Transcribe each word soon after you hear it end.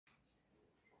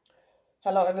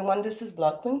Hello everyone, this is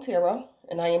Blood Queen Tara,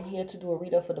 and I am here to do a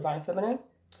reading for Divine Feminine.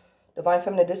 Divine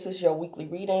Feminine, this is your weekly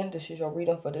reading. This is your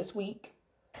reading for this week.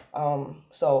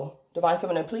 So Divine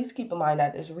Feminine, please keep in mind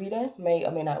that this reading may or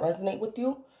may not resonate with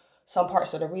you. Some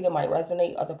parts of the reading might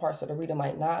resonate, other parts of the reading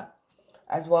might not.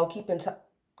 As well, keep in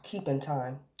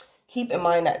time. Keep in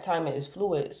mind that time is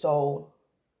fluid, so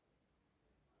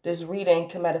this reading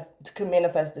can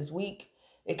manifest this week.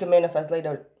 It can manifest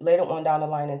later on down the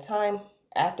line in time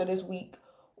after this week,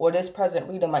 or this present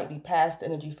reading might be past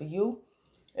energy for you.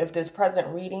 If this present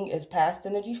reading is past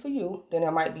energy for you, then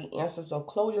there might be answers or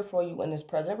closure for you in this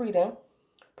present reading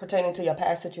pertaining to your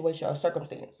past situation or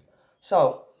circumstance.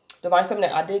 So, Divine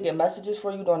Feminine, I did get messages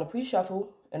for you during the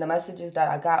pre-shuffle, and the messages that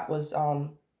I got was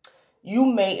you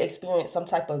may experience some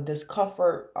type of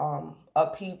discomfort,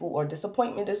 upheaval, or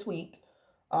disappointment this week.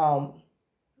 But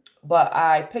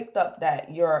I picked up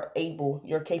that you're able,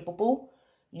 you're capable.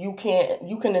 You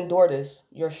can endure this.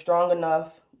 You're strong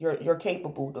enough. You're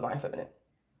capable, Divine Feminine.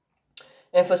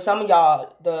 And for some of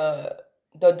y'all,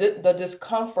 the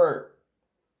discomfort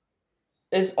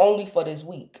is only for this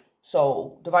week.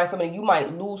 So, Divine Feminine, you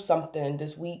might lose something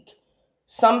this week.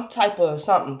 Some type of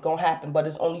something gonna happen, but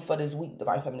it's only for this week,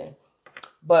 Divine Feminine.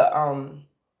 But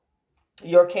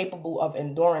you're capable of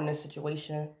enduring this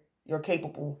situation. You're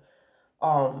capable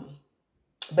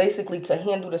basically to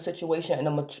handle the situation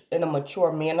in a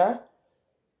mature manner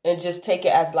and just take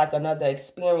it as like another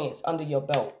experience under your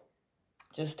belt.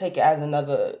 Just take it as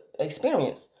another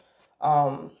experience.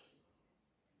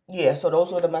 Yeah, so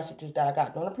those were the messages that I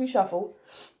got during the pre-shuffle.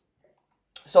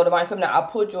 So Divine Feminine, I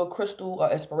pulled you a crystal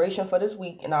inspiration for this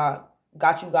week, and I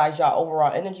got you guys y'all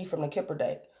overall energy from the Kipper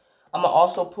deck. I'm going to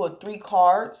also put 3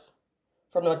 cards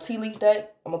from the tea leaf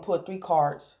deck. I'm going to put 3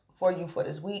 cards for you for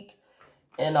this week.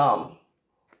 And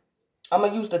I'm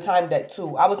going to use the time deck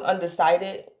too. I was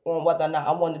undecided on whether or not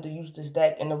I wanted to use this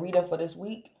deck in the reading for this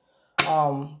week.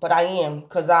 But I am,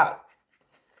 because I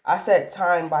said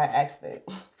time by accident.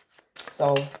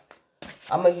 So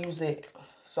I'm going to use it.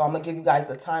 So I'm going to give you guys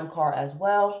a time card as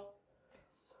well.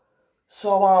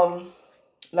 So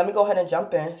let me go ahead and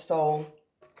jump in. So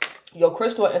your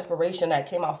crystal inspiration that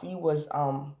came out for you was,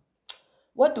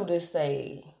 what do this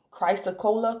say?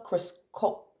 Chrysocolla?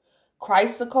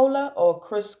 Chrysocolla or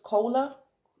Chrysocolla?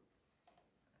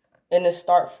 And it's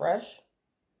start fresh.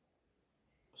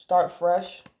 Start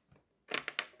fresh.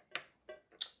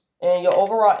 And your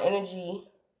overall energy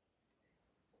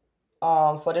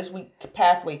for this week,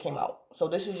 pathway came out. So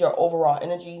this is your overall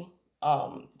energy.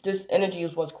 This energy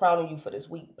is what's crowning you for this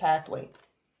week, pathway.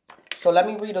 So let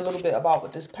me read a little bit about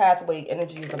what this pathway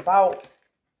energy is about.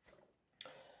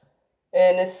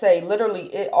 And it say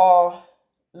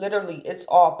it's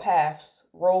all paths,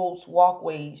 roads,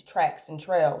 walkways, tracks, and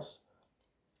trails.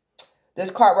 This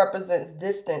card represents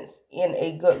distance in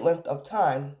a good length of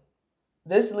time.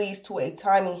 This leads to a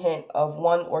timing hint of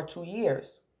 1 or 2 years.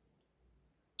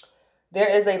 There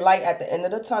is a light at the end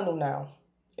of the tunnel now.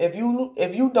 If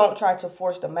you don't try to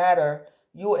force the matter,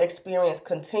 you will experience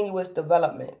continuous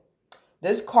development.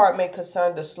 This card may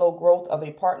concern the slow growth of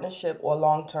a partnership or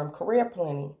long-term career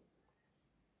planning.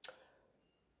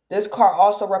 This card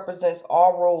also represents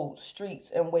all roads, streets,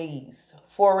 and ways,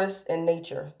 forests, and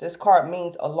nature. This card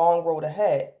means a long road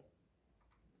ahead.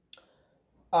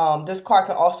 This card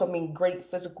can also mean great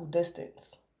physical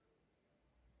distance.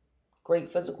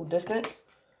 Great physical distance.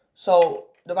 So,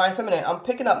 Divine Feminine, I'm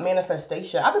picking up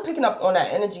manifestation. I've been picking up on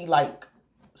that energy like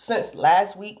since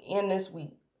last week and this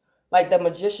week. Like the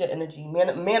magician energy,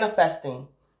 manifesting.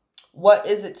 What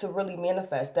is it to really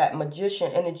manifest? That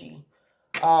magician energy.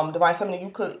 Divine Feminine, you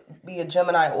could be a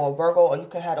Gemini or a Virgo, or you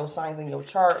can have those signs in your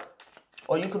chart.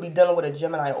 Or you could be dealing with a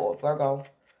Gemini or a Virgo.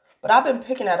 But I've been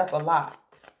picking that up a lot.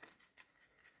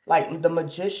 Like the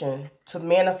magician, to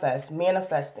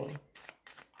manifesting.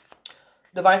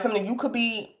 Divine Feminine, you could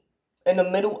be in the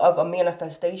middle of a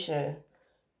manifestation.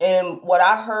 And what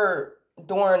I heard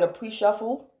during the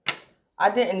pre-shuffle, I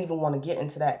didn't even want to get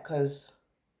into that because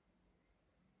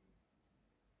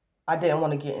I didn't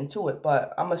want to get into it.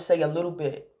 But I'm going to say a little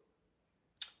bit.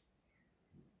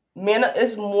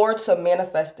 It's more to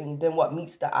manifesting than what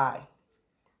meets the eye.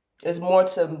 It's more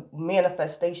to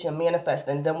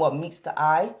manifesting than what meets the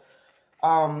eye.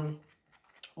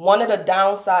 One of the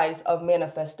downsides of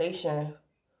manifestation,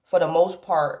 for the most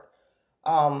part,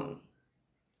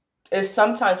 is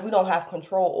sometimes we don't have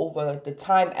control over the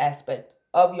time aspect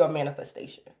of your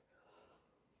manifestation.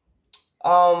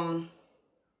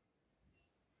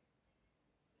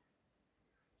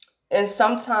 And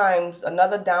sometimes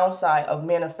another downside of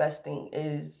manifesting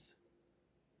is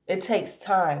it takes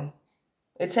time.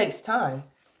 It takes time.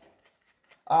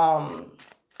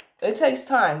 It takes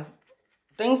time.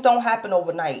 Things don't happen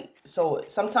overnight. So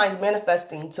sometimes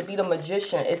manifesting, to be the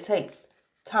magician, it takes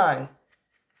time.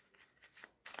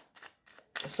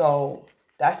 So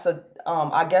that's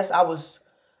I guess I was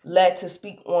led to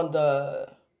speak on the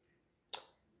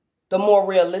more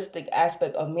realistic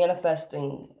aspect of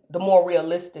manifesting, the more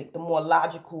realistic, the more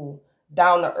logical,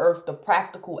 down to earth, the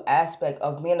practical aspect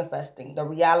of manifesting, the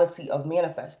reality of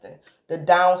manifesting, the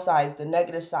downsides, the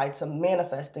negative side to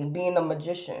manifesting, being a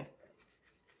magician.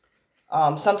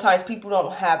 Sometimes people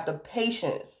don't have the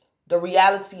patience, the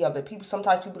reality of it.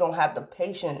 Sometimes people don't have the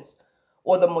patience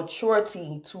or the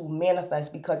maturity to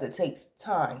manifest because it takes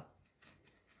time.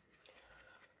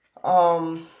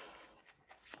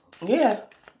 Yeah,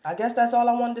 I guess that's all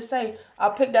I wanted to say. I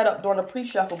picked that up during the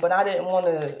pre-shuffle, but I didn't want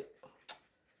to,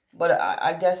 but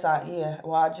I guess I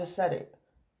just said it.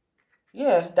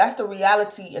 Yeah, that's the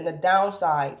reality and the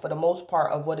downside for the most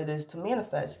part of what it is to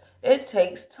manifest. It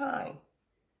takes time.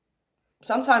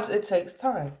 Sometimes it takes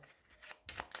time.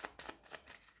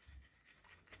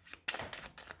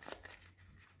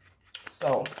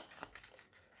 So,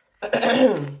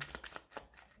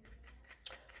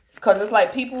 because it's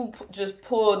like people just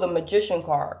pull the magician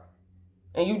card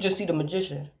and you just see the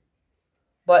magician.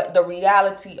 But the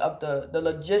reality of the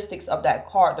logistics of that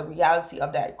card, the reality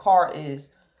of that card is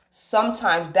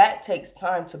sometimes that takes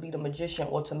time to be the magician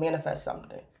or to manifest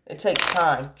something. It takes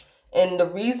time. And the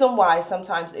reason why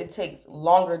sometimes it takes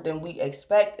longer than we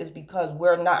expect is because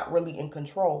we're not really in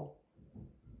control.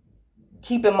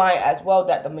 Keep in mind as well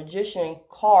that the magician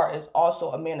card is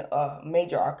also a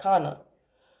major arcana.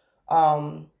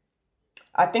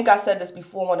 I think I said this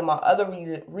before in one of my other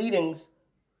readings.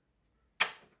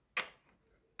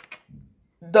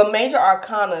 The major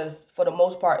arcanas, for the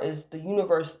most part, is the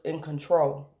universe in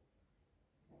control.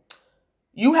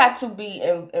 You have to be,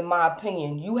 in my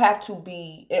opinion, you have to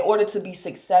be, in order to be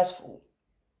successful,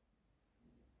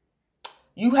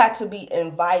 you have to be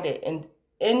invited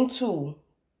into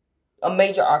a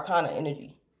major arcana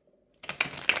energy.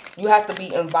 You have to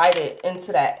be invited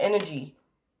into that energy.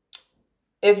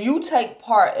 If you take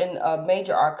part in a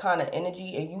major arcana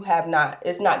energy and you have not,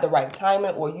 it's not the right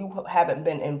timing, or you haven't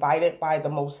been invited by the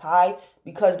Most High,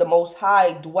 because the Most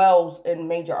High dwells in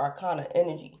major arcana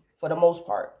energy for the most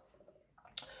part.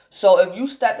 So if you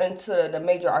step into the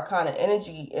major arcana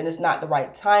energy and it's not the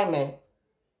right timing,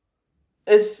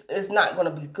 it's not going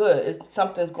to be good.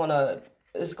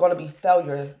 It's going to be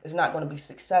failure. It's not going to be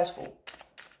successful.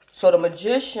 So the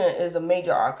magician is a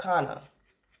major arcana.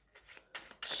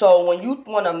 So when you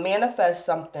want to manifest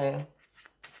something,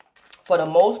 for the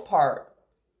most part,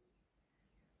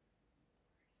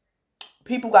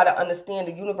 people got to understand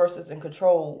the universe is in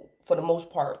control for the most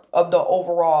part of the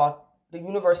overall. The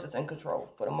universe is in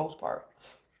control for the most part.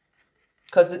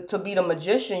 Because to be the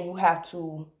magician, you have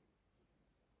to,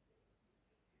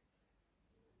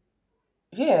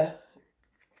 you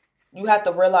have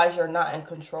to realize you're not in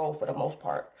control for the most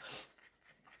part.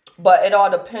 But it all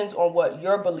depends on what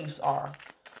your beliefs are.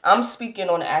 I'm speaking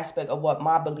on the aspect of what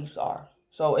my beliefs are.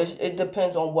 So it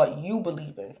depends on what you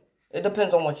believe in. It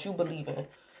depends on what you believe in.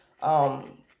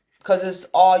 Because it's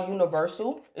all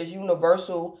universal. It's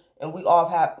universal, and we all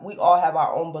have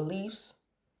our own beliefs.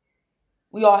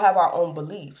 We all have our own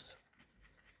beliefs.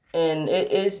 And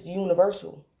it is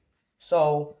universal.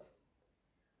 So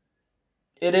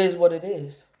it is what it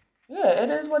is. Yeah, it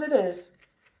is what it is.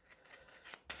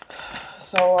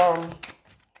 So,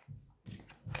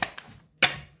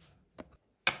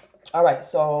 all right,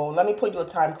 so let me put you a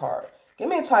time card. Give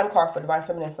me a time card for Divine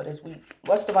Feminine for this week.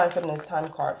 What's Divine Feminine's time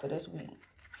card for this week?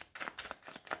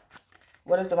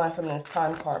 What is Divine Feminine's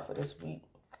time card for this week?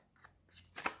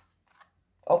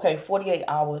 Okay, 48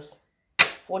 hours.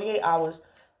 48 hours.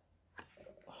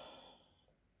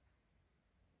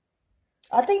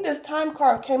 I think this time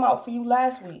card came out for you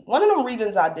last week. One of them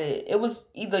readings I did, it was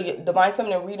either Divine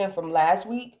Feminine reading from last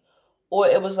week, or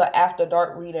it was an After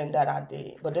Dark reading that I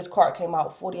did. But this card came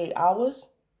out 48 hours.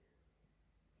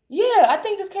 Yeah, I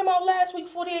think this came out last week,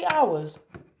 48 hours.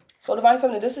 So Divine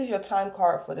Feminine, this is your time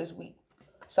card for this week.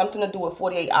 Something to do with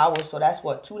 48 hours. So that's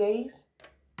what, 2 days?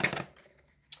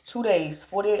 2 days,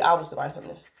 48 hours, Divine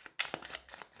Feminine.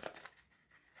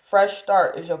 Fresh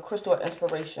start is your crystal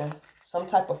inspiration. Some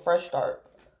type of fresh start.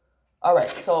 All right,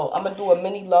 so I'm going to do a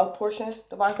mini love portion,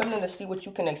 Divine Feminine, to see what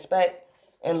you can expect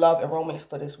in love and romance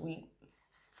for this week.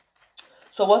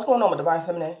 So what's going on with Divine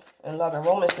Feminine in love and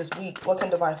romance this week? What can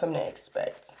Divine Feminine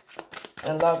expect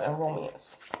in love and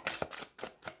romance?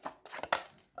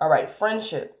 All right,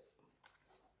 friendship.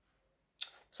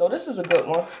 So this is a good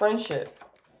one, friendship.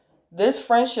 This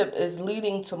friendship is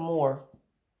leading to more.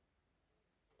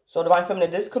 So Divine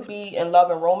Feminine, this could be in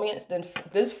love and romance. Then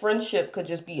this friendship could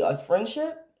just be a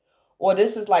friendship. Or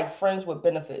this is like friends with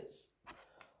benefits.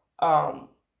 But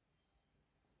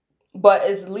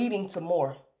it's leading to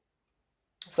more.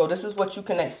 So this is what you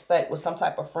can expect with some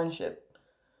type of friendship.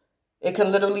 It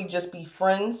can literally just be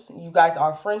friends. You guys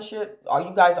are friendship, or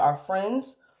you guys are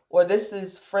friends, or this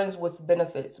is friends with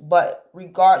benefits. But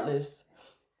regardless,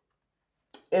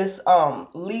 it's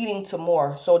leading to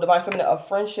more. So Divine Feminine, a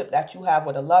friendship that you have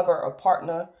with a lover or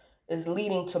partner is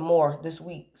leading to more this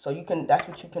week. So that's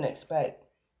what you can expect.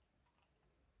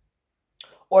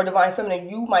 Or Divine Feminine,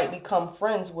 you might become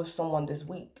friends with someone this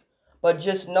week. But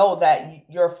just know that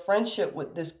your friendship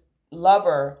with this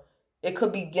lover, it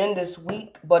could begin this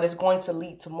week, but it's going to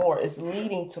lead to more. It's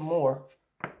leading to more.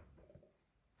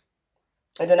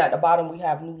 And then at the bottom, we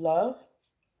have new love.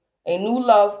 A new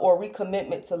love or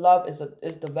recommitment to love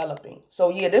is developing.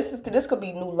 So yeah, this could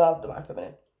be new love, Divine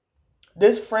Feminine.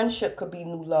 This friendship could be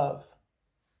new love.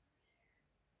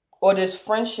 Or this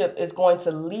friendship is going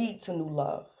to lead to new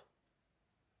love.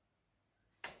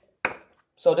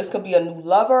 So this could be a new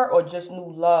lover or just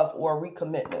new love or a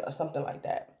recommitment or something like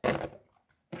that.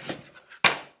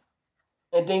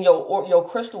 And then your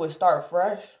crystal is start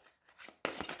fresh.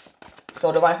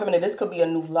 So Divine Feminine, this could be a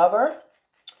new lover.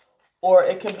 Or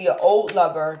it can be an old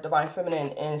lover, Divine Feminine,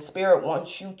 and Spirit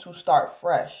wants you to start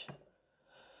fresh.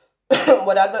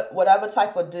 whatever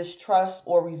type of distrust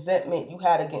or resentment you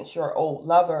had against your old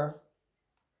lover,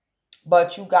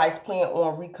 but you guys plan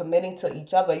on recommitting to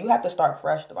each other, you have to start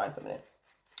fresh, Divine Feminine.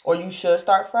 Or you should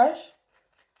start fresh.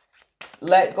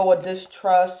 Let go of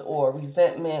distrust or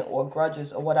resentment or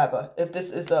grudges or whatever. If this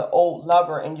is an old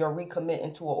lover and you're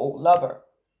recommitting to an old lover,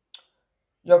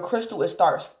 your crystal is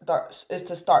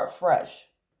to start fresh.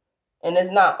 And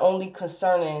it's not only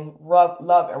concerning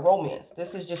love and romance.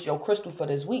 This is just your crystal for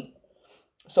this week.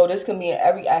 So this can be in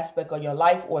every aspect of your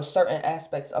life or certain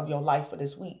aspects of your life for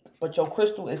this week. But your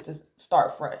crystal is to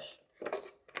start fresh.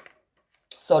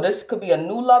 So this could be a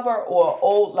new lover or an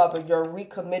old lover you're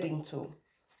recommitting to.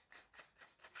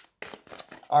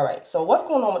 All right. So what's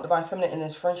going on with Divine Feminine in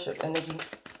this friendship energy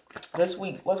this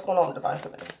week? What's going on with Divine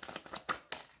Feminine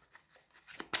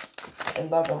in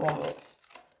love and romance?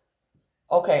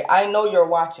 Okay. I know you're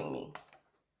watching me.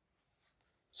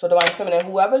 So Divine Feminine,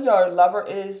 whoever your lover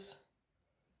is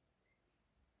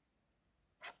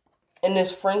in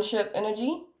this friendship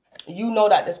energy, you know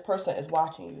that this person is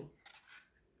watching you.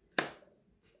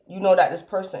 You know that this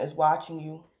person is watching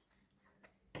you.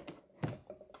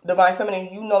 Divine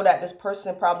Feminine, you know that this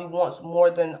person probably wants more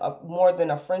than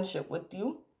a friendship with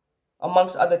you.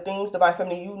 Amongst other things, Divine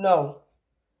Feminine, you know.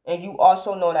 And you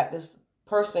also know that this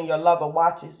person, your lover,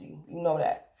 watches you. You know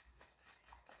that.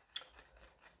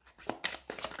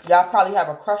 Y'all probably have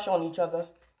a crush on each other.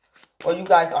 Or you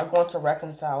guys are going to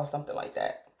reconcile or something like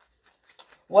that.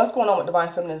 What's going on with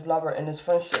Divine Feminine's lover in this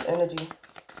friendship energy?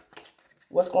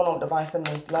 What's going on with Divine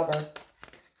Feminine's lover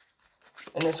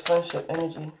in this friendship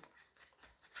energy?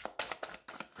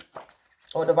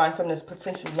 Or Divine Feminine's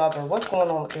potential lover. What's going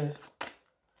on with this?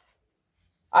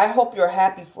 I hope you're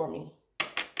happy for me.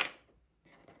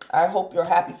 I hope you're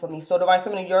happy for me. So Divine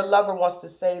Feminine, your lover wants to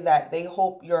say that they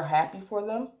hope you're happy for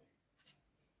them.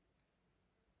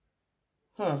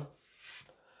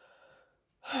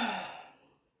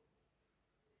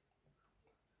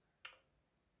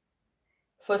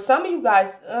 For some of you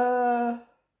guys,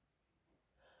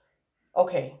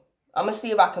 okay, I'm going to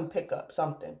see if I can pick up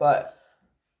something, but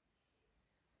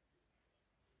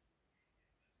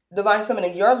Divine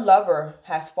Feminine, your lover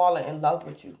has fallen in love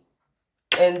with you,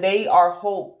 and they are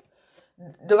hope.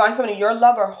 Divine Feminine, your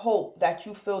lover hope that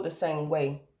you feel the same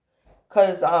way,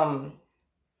 because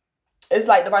it's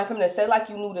like Divine Feminine, say like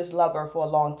you knew this lover for a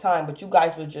long time, but you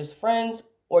guys were just friends,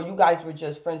 or you guys were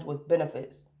just friends with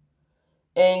benefits.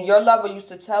 And your lover used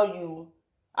to tell you,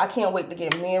 I can't wait to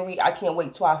get married. I can't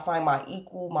wait till I find my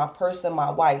equal, my person, my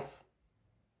wife.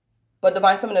 But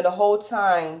Divine Feminine, the whole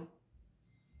time,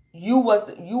 you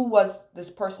was this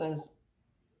person's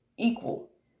equal.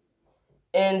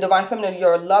 And Divine Feminine,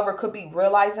 your lover could be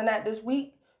realizing that this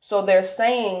week. So they're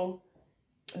saying,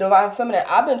 Divine Feminine,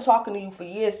 I've been talking to you for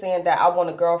years saying that I want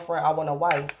a girlfriend, I want a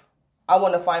wife. I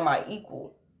want to find my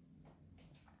equal.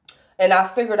 And I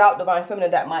figured out, Divine Feminine,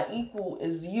 that my equal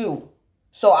is you.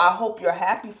 So I hope you're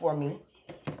happy for me.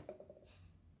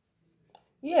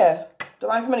 Yeah.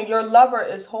 Divine Feminine, your lover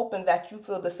is hoping that you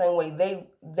feel the same way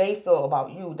they feel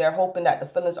about you. They're hoping that the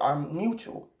feelings are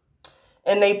mutual.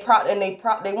 And they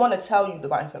want to tell you,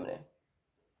 Divine Feminine.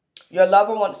 Your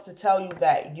lover wants to tell you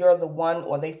that you're the one,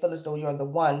 or they feel as though you're the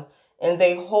one. And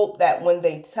they hope that when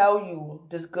they tell you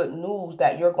this good news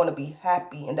that you're going to be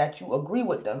happy and that you agree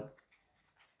with them.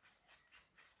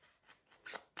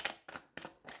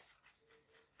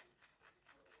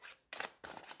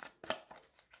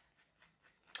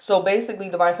 So basically,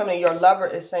 Divine Feminine, your lover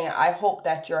is saying, I hope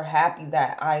that you're happy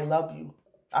that I love you.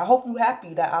 I hope you're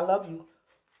happy that I love you.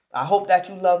 I hope that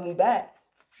you love me back.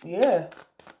 Yeah.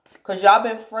 Because y'all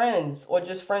been friends or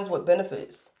just friends with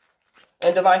benefits.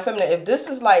 And Divine Feminine, if this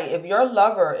is like, if your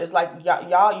lover is like,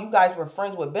 you guys were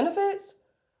friends with benefits,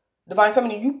 Divine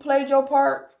Feminine, you played your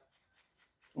part.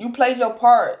 You played your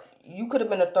part. You could have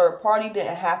been a third party,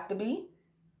 didn't have to be.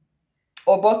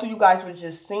 Or both of you guys were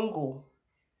just single.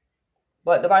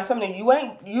 But Divine Feminine,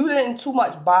 you didn't too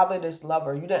much bother this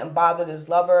lover. You didn't bother this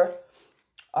lover.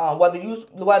 Whether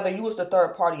you was the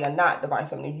third party or not, Divine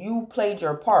Feminine, you played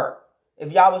your part.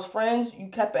 If y'all was friends, you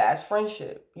kept it as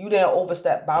friendship. You didn't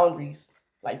overstep boundaries.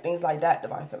 Like things like that,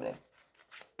 Divine Feminine.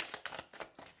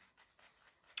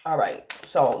 All right.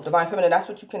 So, Divine Feminine, that's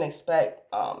what you can expect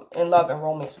in love and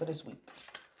romance for this week.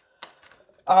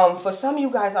 For some of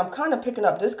you guys, I'm kind of picking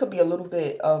up, this could be a little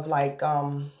bit of like,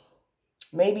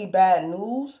 maybe bad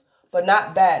news, but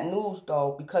not bad news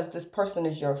though, because this person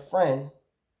is your friend.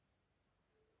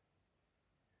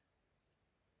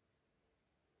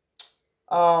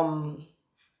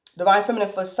 Divine Feminine,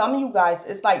 for some of you guys,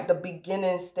 it's like the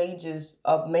beginning stages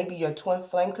of maybe your twin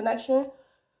flame connection.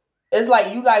 It's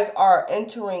like you guys are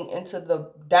entering into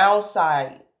the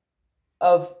downside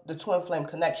of the twin flame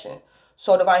connection.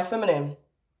 So Divine Feminine,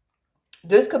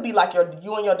 this could be like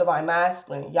you and your Divine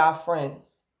Masculine, y'all friends.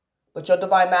 But your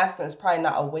Divine Masculine is probably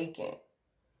not awakened.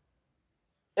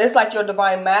 It's like your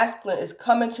Divine Masculine is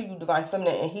coming to you, Divine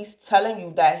Feminine, and he's telling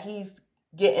you that he's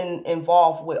getting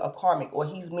involved with a karmic, or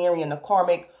he's marrying a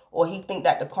karmic, or he think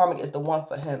that the karmic is the one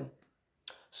for him.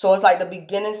 So it's like the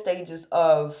beginning stages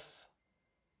of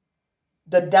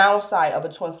the downside of a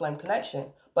twin flame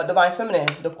connection. But Divine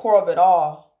Feminine, the core of it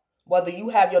all, whether you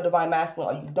have your Divine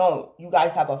Masculine or you don't, you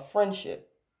guys have a friendship.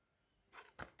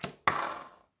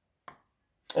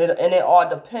 And it all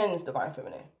depends, Divine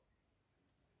Feminine.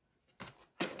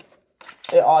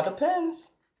 It all depends.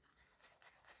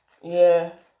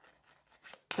 Yeah.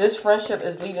 This friendship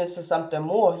is leading to something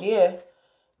more. Yeah.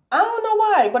 I don't know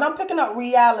why, but I'm picking up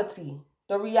reality.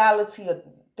 The reality of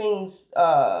things.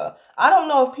 I don't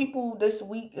know if people this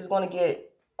week is going to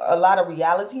get a lot of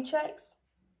reality checks.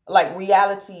 Like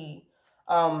reality.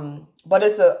 But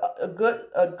it's a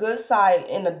good side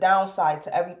and a downside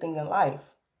to everything in life.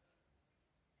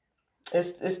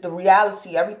 It's the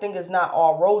reality. Everything is not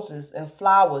all roses and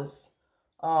flowers.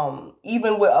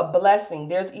 Even with a blessing,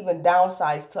 there's even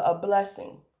downsides to a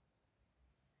blessing.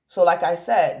 So like I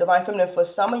said, Divine Feminine, for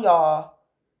some of y'all,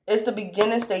 it's the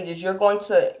beginning stages. You're going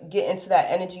to get into that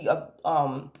energy of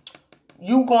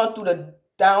you going through the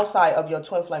downside of your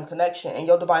twin flame connection, and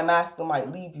your Divine Masculine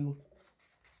might leave you.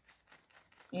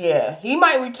 Yeah, he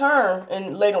might return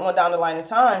and later on down the line in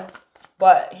time,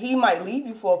 but he might leave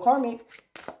you for a karmic.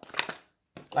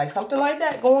 Like something like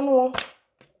that going on.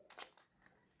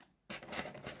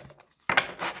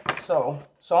 So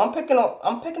I'm picking up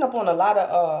on a lot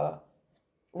of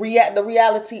the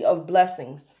reality of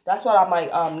blessings. That's what I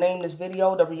might name this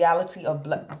video, the reality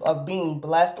of being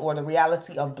blessed, or the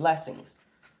reality of blessings,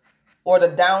 or the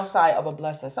downside of a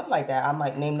blessing, something like that. I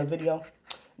might name the video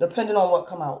depending on what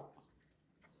come out.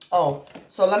 Oh,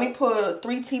 so let me put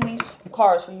 3 tea leaf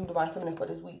cards for you, Divine Feminine, for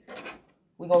this week.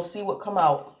 We're gonna see what come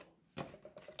out.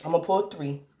 I'm gonna pull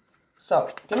 3. So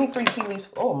give me 3 tea leaves.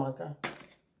 Oh my god.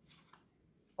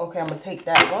 Okay, I'm gonna take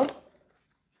that one.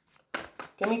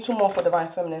 Give me 2 more for Divine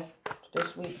Feminine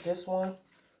this week. This one.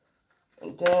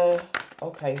 And then,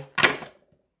 okay.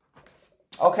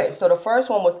 Okay, so the first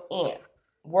one was Ant.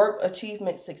 Work,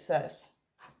 achievement, success.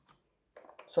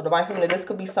 So Divine Feminine, this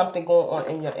could be something going on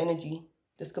in your energy.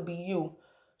 This could be you.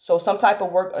 So some type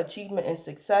of work, achievement, and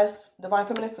success, Divine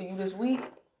Feminine, for you this week.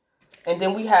 And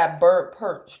then we have bird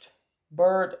perched.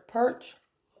 Bird perch.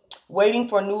 Waiting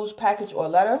for news, package, or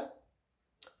letter.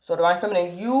 So Divine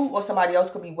Feminine, you or somebody else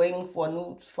could be waiting for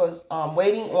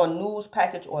waiting on news,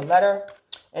 package, or letter.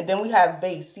 And then we have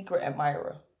vase, secret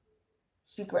admirer.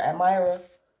 Secret admirer.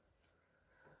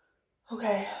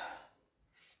 Okay.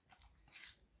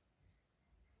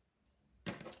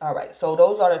 All right. So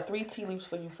those are the 3 tea leaves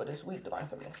for you for this week, Divine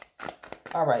Feminine.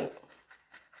 All right.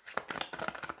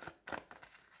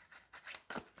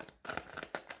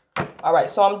 All right.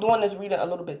 So I'm doing this reading a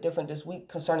little bit different this week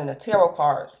concerning the tarot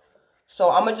cards. So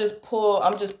I'm just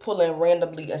pulling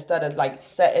randomly instead of like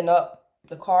setting up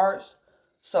the cards.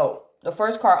 So the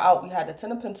first card out, we had the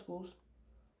 10 of Pentacles.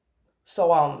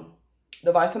 So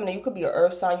Divine Feminine, you could be an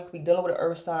earth sign. You could be dealing with an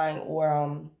earth sign,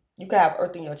 or you could have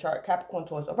earth in your chart. Capricorn,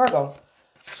 Taurus, or Virgo.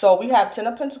 So we have 10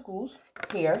 of Pentacles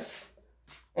here.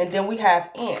 And then we have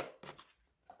Ant.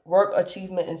 Work,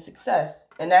 achievement, and success.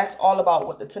 And that's all about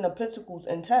what the 10 of Pentacles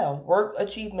entail. Work,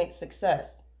 achievement, success.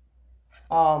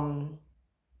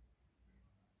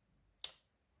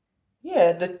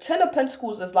 Yeah, the 10 of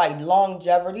Pentacles is like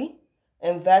longevity,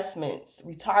 investments,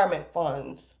 retirement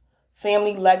funds,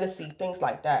 family legacy, things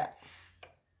like that.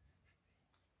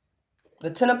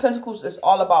 The 10 of Pentacles is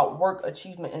all about work,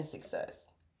 achievement, and success.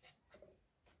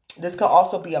 This could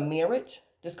also be a marriage.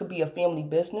 This could be a family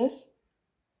business.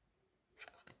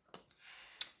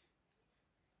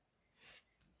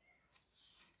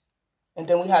 And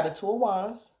then we have the 2 of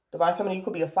Wands. Divine Feminine, you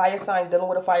could be a fire sign, dealing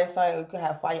with a fire sign, or you could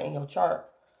have fire in your chart.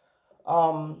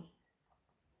 A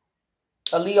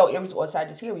Leo, Aries, or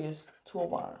Sagittarius, 2 of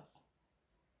Wands.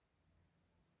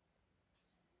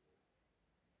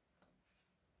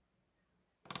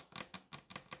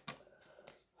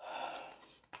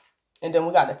 And then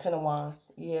we got the 10 of Wands.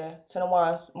 Yeah, 10 of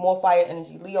Wands, more fire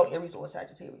energy, Leo, Aries, or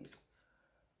Sagittarius.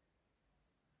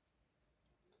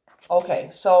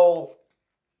 Okay, so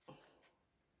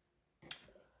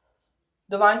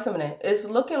Divine Feminine, it's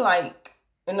looking like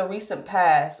in the recent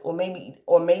past, or maybe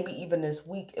even this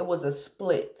week, it was a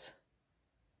split.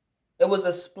 It was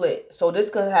a split. So this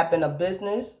could have been a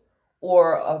business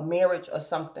or a marriage or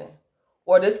something.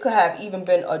 Or this could have even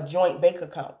been a joint bank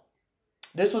account.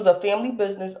 This was a family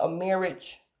business, a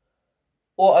marriage,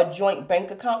 or a joint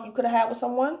bank account you could have had with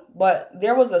someone. But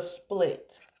there was a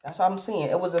split. That's what I'm seeing.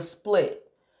 It was a split.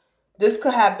 This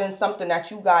could have been something that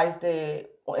you guys did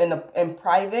in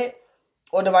private.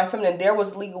 Or Divine Feminine, there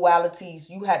was legalities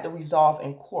you had to resolve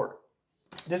in court.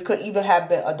 This could even have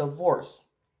been a divorce.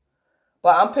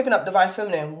 But I'm picking up Divine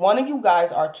Feminine. One of you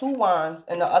guys are 2 Wands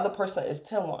and the other person is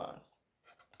 10 Wands.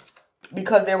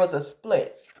 Because there was a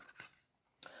split.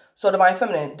 So Divine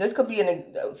Feminine, this could be,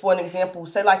 for an example,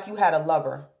 say like you had a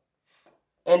lover.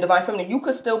 And Divine Feminine, you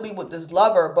could still be with this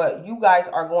lover, but you guys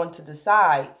are going to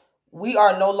decide, we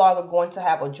are no longer going to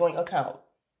have a joint account.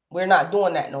 We're not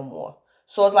doing that no more.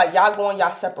 So it's like y'all going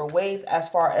y'all separate ways as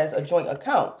far as a joint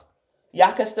account.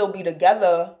 Y'all can still be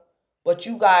together, but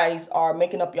you guys are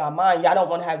making up your mind. Y'all don't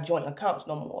want to have joint accounts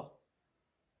no more.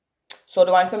 So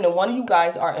Divine Feminine, one of you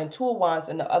guys are in 2 of Wands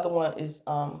and the other one is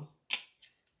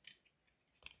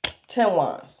 10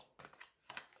 Wands.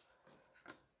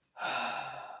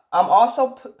 I'm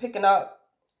also picking up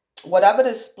whatever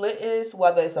the split is,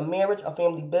 whether it's a marriage, a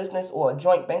family business, or a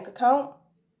joint bank account.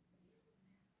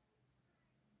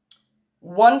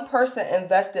 One person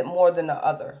invested more than the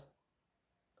other.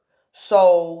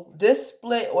 So this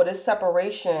split or this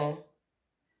separation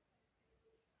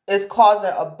is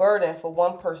causing a burden for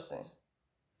one person,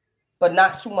 but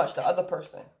not too much the other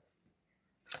person.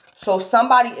 So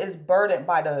somebody is burdened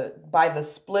by the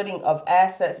splitting of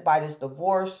assets, by this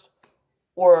divorce,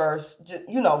 or,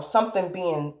 you know, something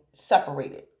being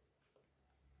separated.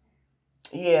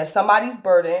 Yeah, somebody's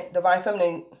burdened. Divine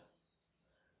Feminine,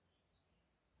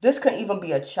 this could even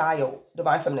be a child,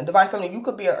 Divine Feminine. Divine Feminine, you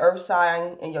could be an earth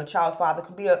sign and your child's father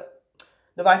could be a...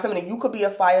 Divine Feminine, you could be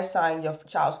a fire sign. Your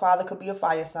child's father could be a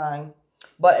fire sign.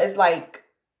 But it's like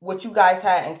what you guys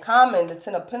had in common, the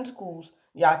 10 of Pentacles,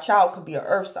 your child could be an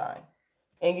earth sign.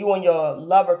 And you and your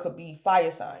lover could be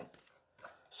fire signs.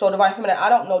 So Divine Feminine, I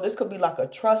don't know. This could be like a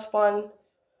trust fund.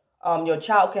 Your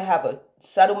child could have a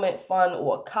settlement fund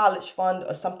or a college fund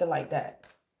or something like that.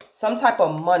 Some type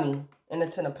of money in the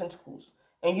 10 of Pentacles.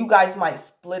 And you guys might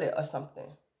split it or something.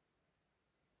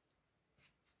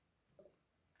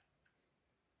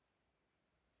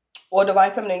 Or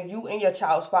Divine Feminine, you and your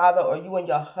child's father or you and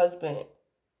your husband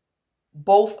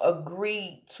both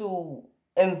agree to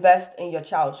invest in your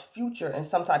child's future in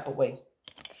some type of way.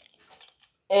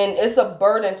 And it's a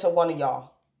burden to one of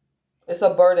y'all. It's a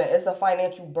burden. It's a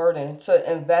financial burden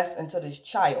to invest into this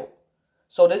child.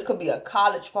 So this could be a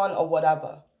college fund or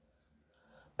whatever.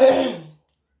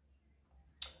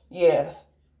 Yes.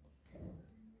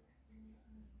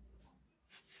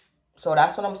 So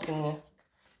that's what I'm seeing.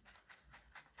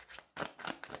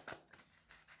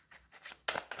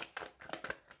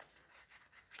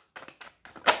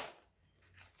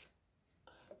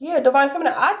 Yeah, Divine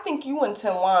Feminine, I think you in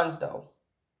 10 Wands, though.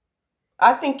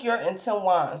 I think you're in 10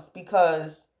 Wands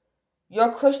because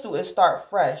your crystal is start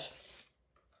fresh.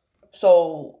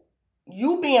 So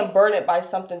you being burdened by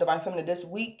something, Divine Feminine, this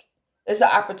week, it's an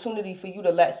opportunity for you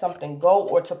to let something go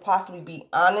or to possibly be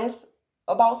honest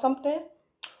about something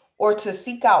or to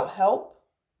seek out help.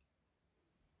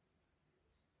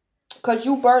 Because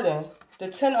you burden. The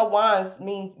 10 of Wands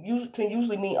can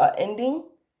usually mean an ending.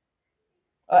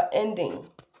 an ending.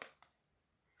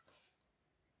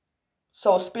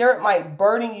 So spirit might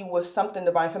burden you with something,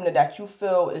 Divine Feminine, that you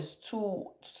feel is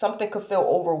something could feel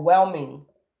overwhelming.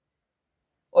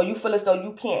 Or you feel as though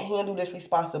you can't handle this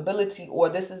responsibility, or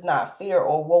this is not fair,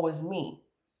 or woe is me.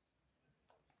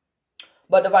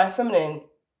 But Divine Feminine,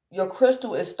 your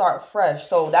crystal is start fresh.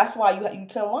 So that's why you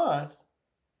 10 wands.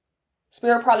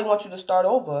 Spirit probably wants you to start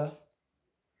over.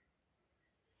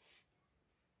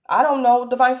 I don't know,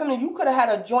 Divine Feminine, you could have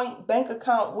had a joint bank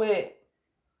account with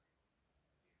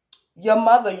your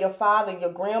mother, your father,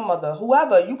 your grandmother,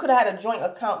 whoever. You could have had a joint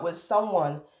account with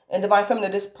someone. And Divine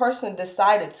Feminine, this person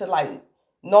decided to like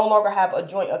no longer have a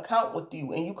joint account with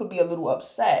you. And you could be a little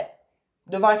upset.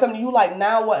 Divine Feminine, you like,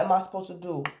 now what am I supposed to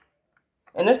do?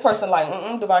 And this person like,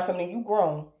 Divine Feminine, you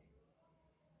grown.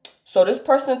 So this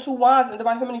person 2 wands, and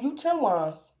Divine Feminine, you 10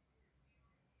 wands.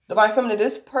 Divine Feminine,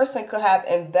 this person could have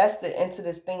invested into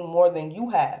this thing more than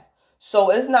you have.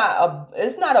 So it's not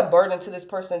a burden to this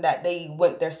person that they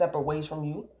went their separate ways from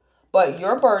you. But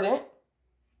you're burdened.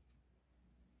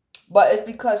 But it's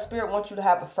because Spirit wants you to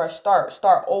have a fresh start.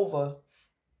 Start over.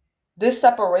 This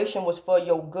separation was for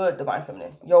your good, Divine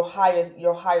Feminine. Your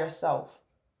higher self.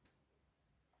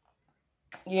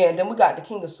 Yeah, and then we got the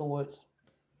King of Swords.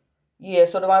 Yeah,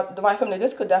 so Divine Feminine,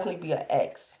 this could definitely be an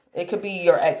ex. It could be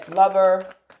your ex-lover,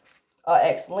 an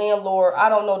ex-landlord. I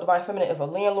don't know, Divine Feminine, if a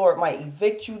landlord might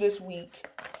evict you this week.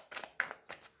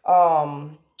 The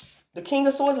King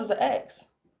of Swords is an ex.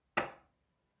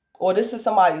 Or this is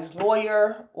somebody's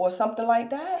lawyer or something like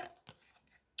that.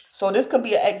 So this could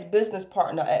be an ex-business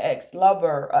partner, an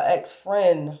ex-lover, an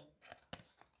ex-friend.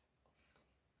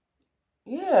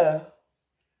 Yeah.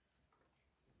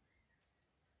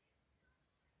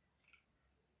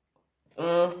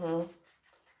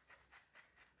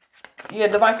 Yeah,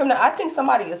 Divine Feminine, I think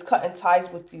somebody is cutting ties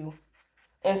with you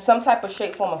in some type of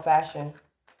shape, form, or fashion.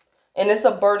 And it's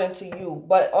a burden to you,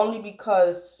 but only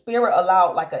because Spirit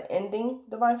allowed like an ending,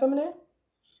 Divine Feminine.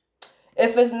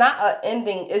 If it's not an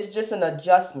ending, it's just an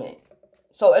adjustment.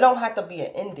 So it don't have to be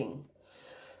an ending.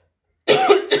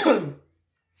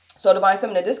 So Divine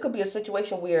Feminine, this could be a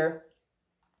situation where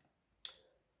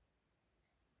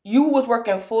you was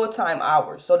working full-time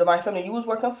hours. So Divine Feminine, you was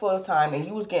working full-time and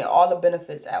you was getting all the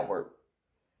benefits at work.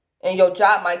 And your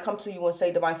job might come to you and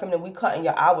say, Divine Feminine, we cutting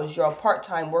your hours. You're a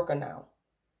part-time worker now.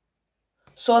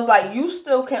 So it's like you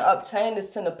still can obtain this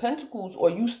 10 of Pentacles, or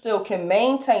you still can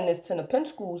maintain this 10 of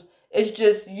Pentacles. It's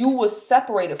just you was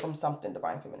separated from something,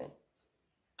 Divine Feminine.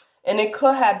 And it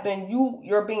could have been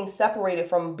you're being separated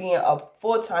from being a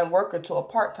full-time worker to a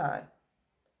part-time.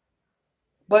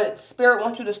 But Spirit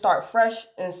wants you to start fresh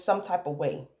in some type of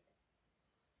way.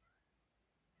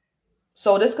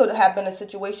 So this could have been a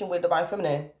situation with Divine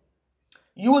Feminine.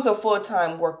 You was a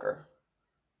full-time worker.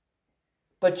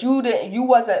 But you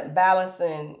wasn't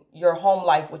balancing your home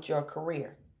life with your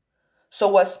career. So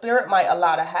what Spirit might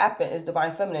allow to happen is,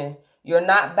 Divine Feminine, you're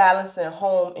not balancing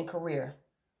home and career.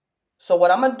 So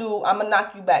what I'm going to do, I'm going to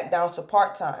knock you back down to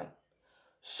part-time.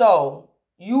 So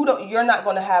you're not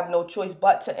going to have no choice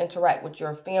but to interact with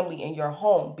your family in your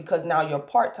home, because now you're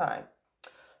part-time.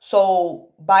 So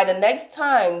by the next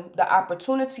time the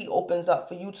opportunity opens up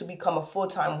for you to become a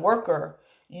full-time worker,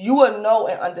 you will know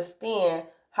and understand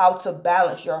how to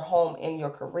balance your home and your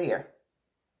career.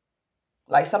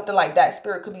 Like something like that.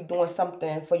 Spirit could be doing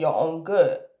something for your own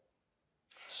good.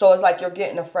 So it's like you're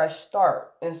getting a fresh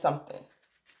start in something.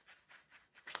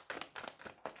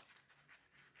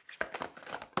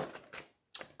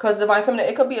 Because Divine Feminine,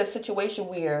 it could be a situation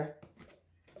where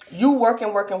you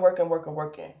working.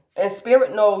 And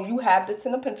Spirit know you have this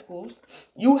 10 of Pentacles.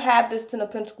 You have this 10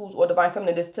 of Pentacles, or Divine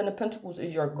Feminine, this 10 of Pentacles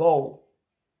is your goal.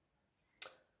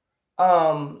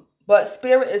 But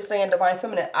Spirit is saying, Divine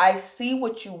Feminine, I see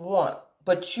what you want,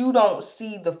 but you don't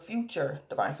see the future,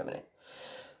 Divine Feminine.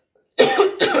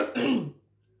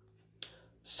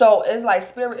 So it's like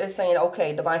Spirit is saying,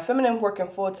 okay, Divine Feminine working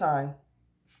full-time,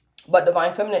 but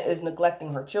Divine Feminine is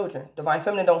neglecting her children. Divine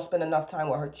Feminine don't spend enough time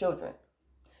with her children.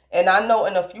 And I know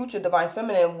in the future, Divine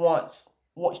Feminine want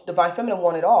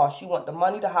it all. She want the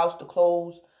money, the house, the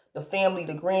clothes, the family,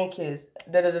 the grandkids,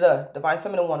 Divine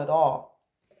Feminine want it all.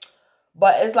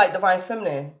 But it's like, Divine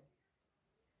Feminine,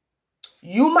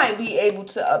 you might be able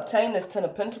to obtain this 10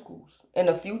 of Pentacles in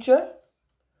the future.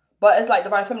 But it's like,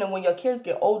 Divine Feminine, when your kids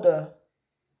get older,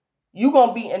 you're going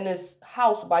to be in this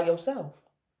house by yourself.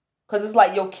 Because it's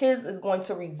like your kids is going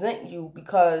to resent you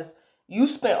because you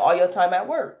spent all your time at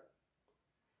work.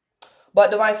 But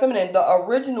Divine Feminine, the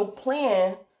original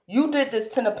plan, you did this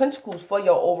 10 of Pentacles for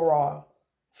your overall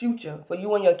future, for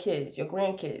you and your kids, your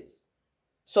grandkids.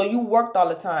 So you worked all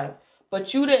the time.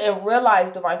 But you didn't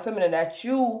realize, Divine Feminine, that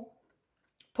you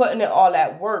putting in all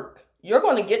that work. You're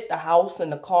going to get the house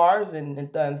and the cars and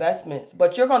the investments,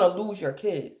 but you're going to lose your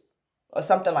kids or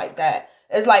something like that.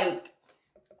 It's like,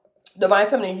 Divine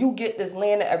Feminine, you get this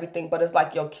land and everything, but it's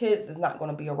like your kids is not going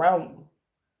to be around you.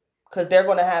 Because they're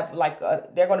going to have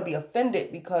they're going to be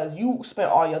offended because you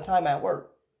spent all your time at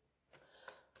work.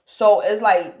 So it's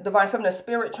like Divine Feminine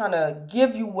Spirit trying to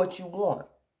give you what you want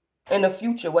in the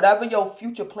future. Whatever your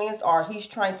future plans are, he's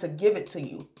trying to give it to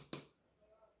you.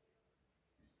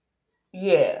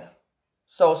 Yeah.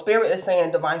 So Spirit is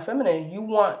saying, Divine Feminine, you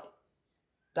want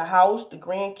the house, the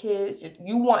grandkids.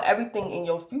 You want everything in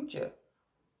your future.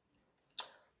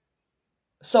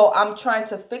 So I'm trying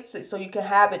to fix it so you can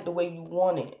have it the way you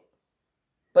want it.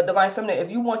 But Divine Feminine,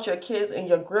 if you want your kids and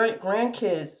your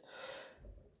grandkids,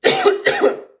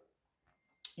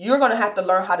 you're going to have to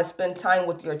learn how to spend time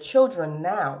with your children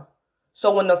now.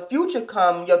 So when the future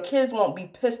comes, your kids won't be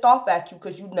pissed off at you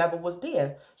because you never was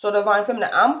there. So Divine Feminine,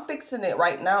 I'm fixing it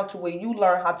right now to where you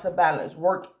learn how to balance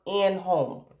work and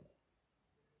home.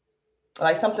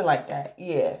 Like something like that.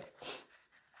 Yeah.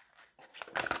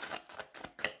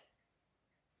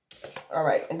 All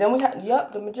right. And then we had,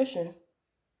 yep, the Magician.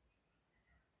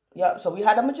 Yep. So we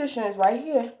had the Magicians right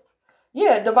here.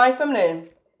 Yeah, Divine Feminine.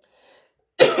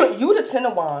 You the 10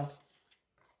 of Wands.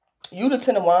 You the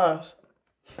 10 of Wands.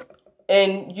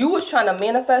 And you was trying to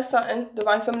manifest something,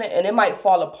 Divine Feminine, and it might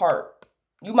fall apart.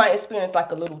 You might experience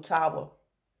like a little tower.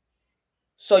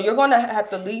 So you're going to have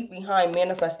to leave behind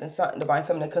manifesting something, Divine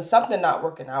Feminine, because something not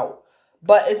working out.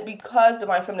 But it's because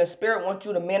Divine Feminine Spirit wants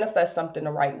you to manifest something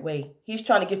the right way. He's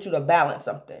trying to get you to balance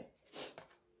something.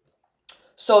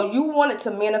 So you wanted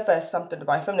to manifest something,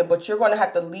 Divine Feminine, but you're going to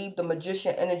have to leave the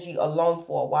Magician energy alone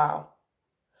for a while.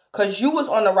 Because you was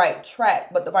on the right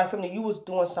track, but Divine Feminine, you was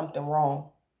doing something wrong.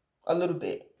 A little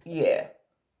bit. Yeah.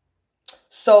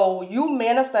 So you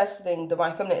manifesting,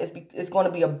 Divine Feminine, is going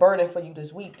to be a burden for you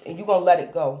this week. And you're going to let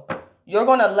it go. You're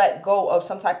going to let go of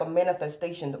some type of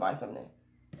manifestation, Divine Feminine.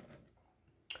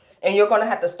 And you're going to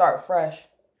have to start fresh.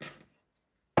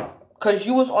 Because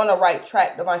you was on the right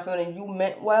track, Divine Feminine. You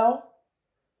meant well.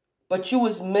 But you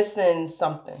was missing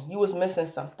something. You was missing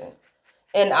something.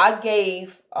 And I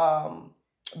gave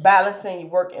balancing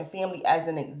work and family as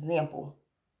an example.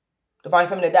 Divine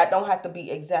Feminine, that don't have to be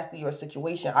exactly your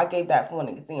situation. I gave that for an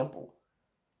example.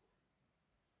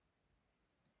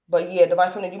 But yeah, Divine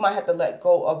Feminine, you might have to let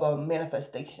go of a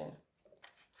manifestation.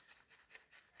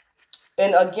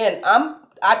 And again,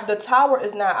 the Tower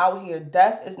is not out here.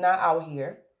 Death is not out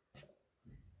here.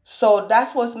 So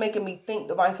that's what's making me think,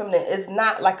 Divine Feminine, it's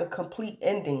not like a complete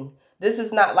ending. This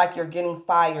is not like you're getting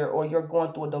fired or you're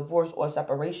going through a divorce or a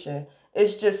separation.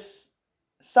 It's just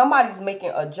somebody's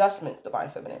making adjustments, Divine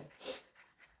Feminine.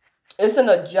 It's an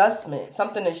adjustment.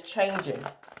 Something is changing.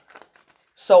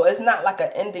 So it's not like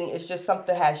an ending. It's just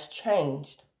something has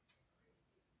changed.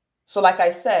 So like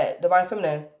I said, Divine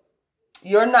Feminine,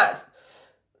 you're not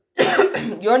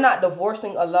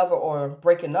divorcing a lover or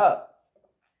breaking up.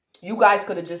 You guys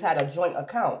could have just had a joint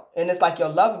account. And it's like your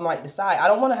lover might decide, I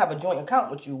don't want to have a joint account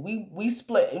with you. We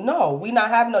split. No, we not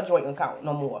having a joint account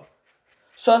no more.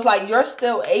 So it's like you're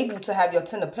still able to have your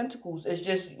 10 of Pentacles. It's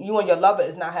just you and your lover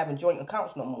is not having joint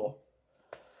accounts no more.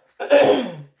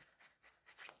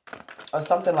 Or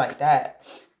something like that.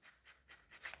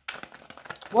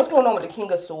 What's going on with the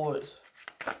King of Swords?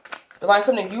 Divine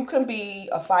Feminine, you can be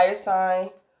a fire sign,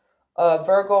 a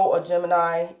Virgo or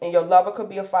Gemini, and your lover could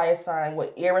be a fire sign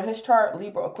with air in his chart,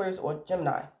 Libra, Aquarius, or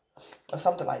Gemini, or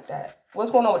something like that. What's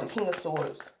going on with the King of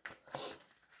Swords?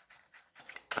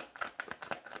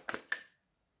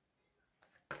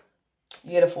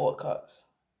 Yeah, the Four of Cups.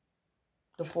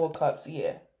 The Four of Cups,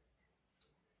 yeah.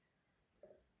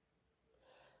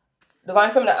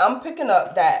 Divine Feminine, I'm picking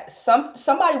up that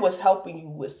somebody was helping you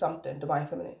with something, Divine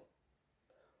Feminine.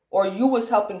 Or you was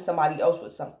helping somebody else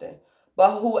with something.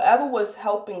 But whoever was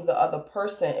helping the other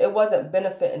person, it wasn't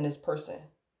benefiting this person.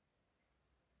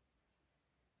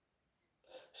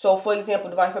 So, for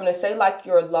example, Divine Feminine, say like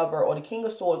your lover or the King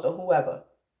of Swords or whoever.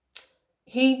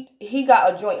 He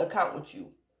got a joint account with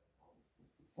you.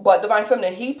 But Divine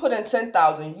Feminine, he put in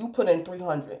 10,000, you put in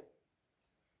 300.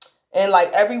 And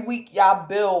like every week y'all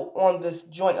build on this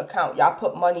joint account. Y'all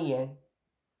put money in.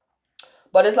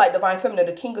 But it's like Divine Feminine,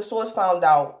 the King of Swords found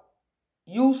out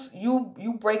you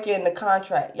break in the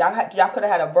contract. Y'all could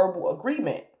have had a verbal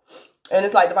agreement. And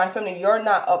it's like Divine Feminine, you're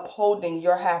not upholding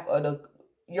your half of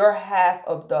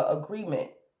the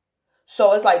agreement.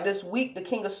 So it's like this week the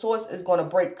King of Swords is going to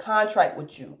break contract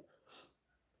with you.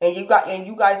 And you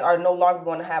guys are no longer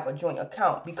going to have a joint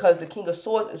account because the King of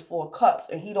Swords is Four of Cups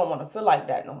and he don't want to feel like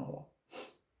that no more.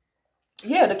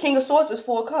 Yeah, the King of Swords is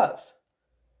 4 cups.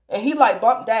 And he like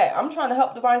bumped that. I'm trying to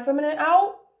help Divine Feminine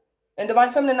out. And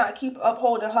Divine Feminine not keep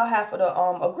upholding her half of the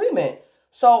agreement.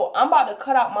 So I'm about to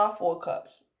cut out my 4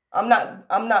 cups. I'm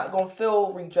not gonna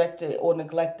feel rejected or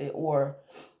neglected, or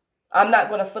I'm not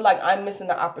gonna feel like I'm missing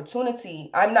the opportunity.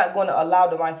 I'm not gonna allow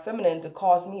Divine Feminine to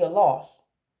cause me a loss.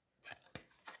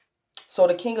 So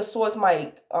the King of Swords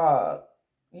might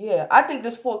yeah, I think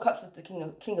this 4 cups is the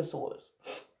King of Swords.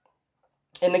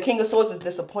 And the King of Swords is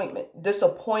disappointment.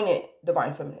 Disappointed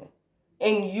Divine Feminine.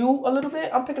 In you a little bit.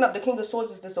 I'm picking up the King of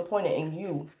Swords is disappointed in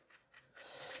you.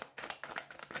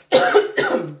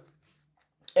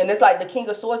 And it's like the King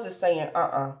of Swords is saying,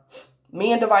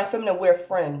 me and Divine Feminine, we're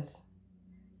friends.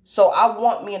 So I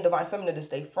want me and Divine Feminine to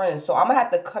stay friends. So I'm going to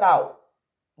have to cut out.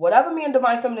 Whatever me and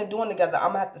Divine Feminine doing together,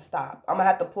 I'm going to have to stop. I'm going to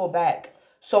have to pull back.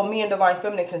 So me and Divine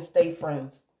Feminine can stay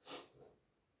friends.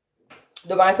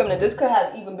 Divine Feminine, this could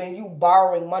have even been you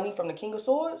borrowing money from the King of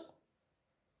Swords.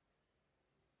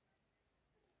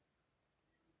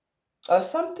 Or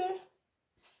something.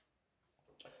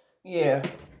 Yeah.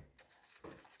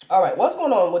 Alright, what's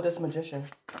going on with this Magician?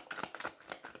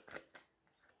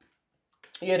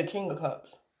 Yeah, the King of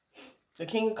Cups. The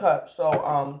King of Cups.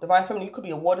 So, Divine Feminine, you could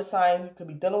be a water sign. You could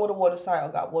be dealing with a water sign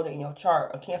or got water in your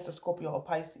chart. A Cancer, Scorpio, or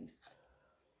Pisces.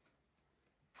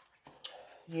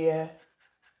 Yeah.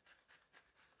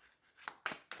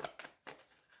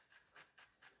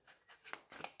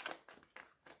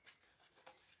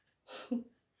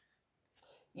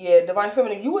 Yeah, Divine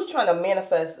Feminine, you was trying to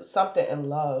manifest something in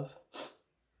love.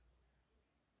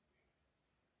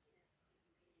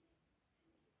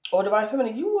 Or Divine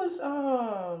Feminine, you was,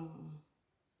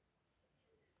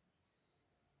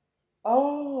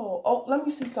 oh, let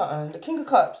me see something. The King of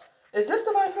Cups. Is this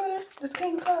Divine Feminine? This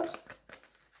King of Cups?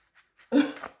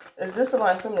 Is this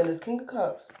Divine Feminine? This King of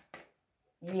Cups?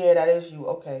 Yeah, that is you.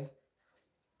 Okay.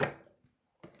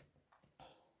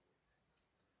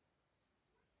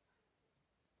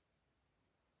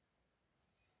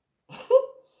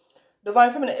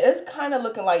 Divine Feminine, it's kind of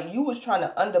looking like you was trying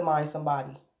to undermine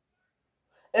somebody.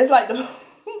 It's like,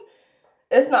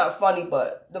 it's not funny,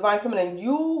 but Divine Feminine,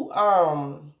 you,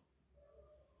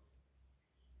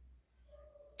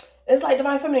 it's like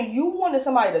Divine Feminine, you wanted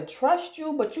somebody to trust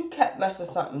you, but you kept messing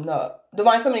something up.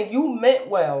 Divine Feminine, you meant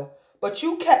well, but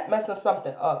you kept messing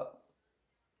something up.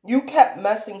 You kept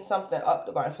messing something up,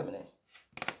 Divine Feminine.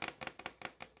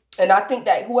 And I think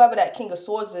that whoever that King of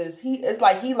Swords is,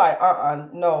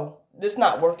 no, this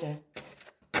not working.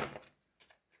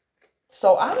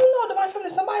 So, I don't know, Divine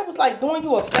Feminine, somebody was like doing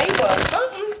you a favor or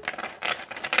something.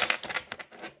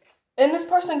 And this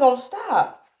person gonna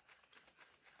stop.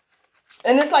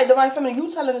 And it's like, Divine Feminine,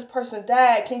 you telling this person,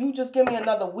 Dad, can you just give me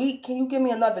another week? Can you give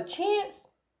me another chance?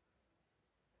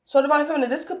 So, Divine Feminine,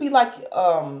 this could be like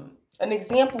an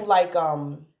example like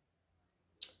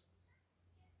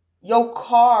your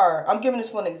car. I'm giving this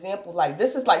for an example. Like,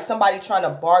 this is like somebody trying to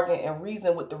bargain and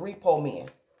reason with the repo man.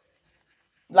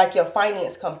 Like your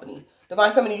finance company.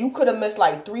 Divine Feminine, you could have missed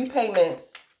like 3 payments.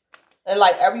 And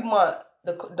like every month,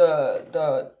 you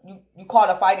call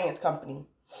the finance company.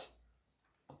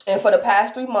 And for the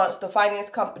past 3 months, the finance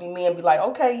company man be like,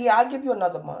 okay, yeah, I'll give you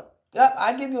another month. Yep,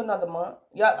 I'll give you another month.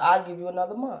 Yep, I'll give you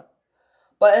another month.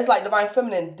 But it's like Divine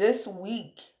Feminine, this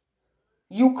week,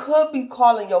 you could be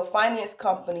calling your finance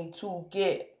company to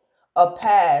get a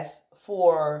pass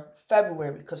for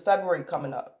February, because February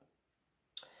coming up.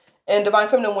 And Divine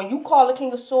Feminine, when you call the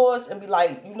King of Swords and be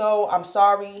like, you know, I'm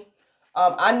sorry,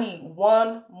 I need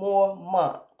 1 more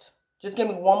month. Just give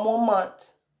me 1 more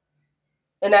month.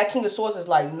 And that King of Swords is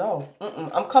like, no,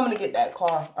 I'm coming to get that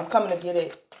car. I'm coming to get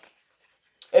it.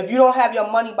 If you don't have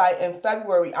your money by in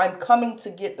February, I'm coming to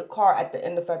get the car at the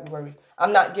end of February.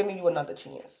 I'm not giving you another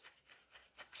chance.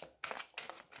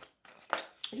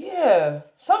 Yeah,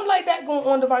 something like that going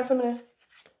on, Divine Feminine.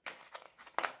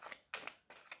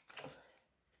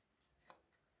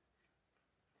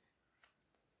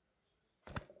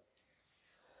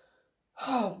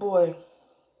 Oh, boy.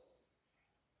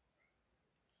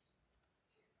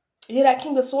 Yeah, that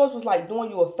King of Swords was like doing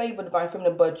you a favor, Divine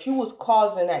Feminine, but you was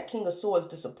causing that King of Swords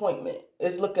disappointment.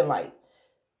 It's looking like.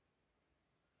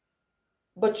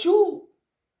 But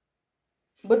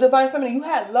Divine Feminine, you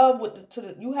had love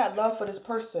you had love for this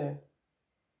person.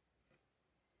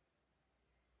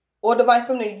 Or Divine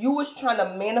Feminine, you was trying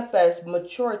to manifest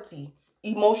maturity,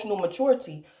 emotional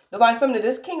maturity. Divine Feminine,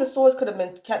 this King of Swords could have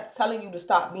been kept telling you to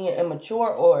stop being immature,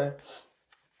 or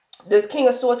this King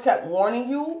of Swords kept warning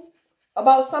you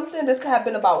about something. This could have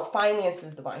been about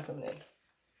finances, Divine Feminine.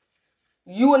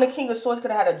 You and the King of Swords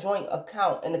could have had a joint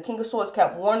account, and the King of Swords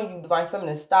kept warning you, Divine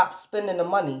Feminine, stop spending the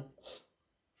money.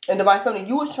 And Divine Feminine,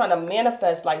 you was trying to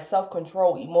manifest like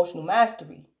self-control, emotional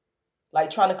mastery. Like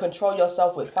trying to control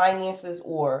yourself with finances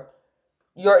or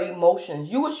your emotions.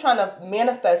 You was trying to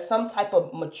manifest some type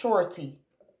of maturity.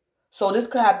 So this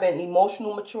could have been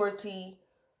emotional maturity,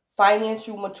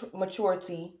 financial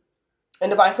maturity.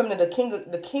 And Divine Feminine,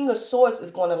 the King of Swords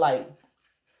is going to like,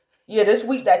 yeah, this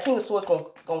week that King of Swords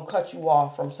gonna cut you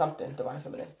off from something, Divine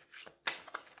Feminine.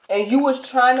 And you was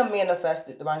trying to manifest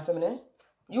it, Divine Feminine.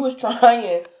 You was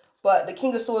trying, but the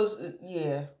King of Swords,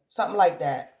 yeah, something like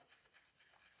that.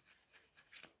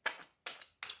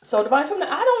 So Divine Feminine,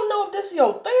 I don't know if this is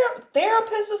your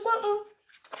therapist or something.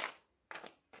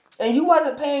 And you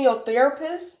wasn't paying your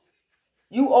therapist.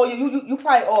 You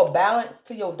probably owe a balance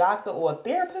to your doctor or a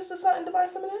therapist or something, Divine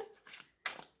Feminine.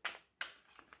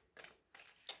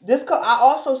 I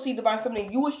also see, Divine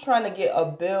Feminine, you was trying to get a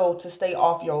bill to stay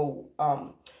off your,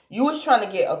 you was trying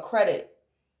to get a credit.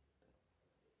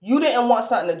 You didn't want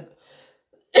something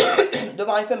to,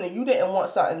 Divine Feminine, you didn't want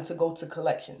something to go to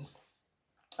collections.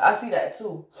 I see that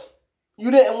too. You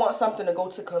didn't want something to go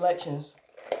to collections.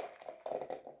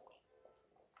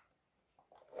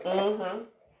 Divine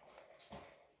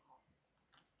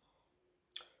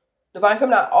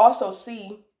Feminine, I also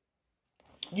see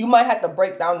you might have to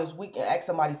break down this week and ask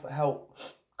somebody for help.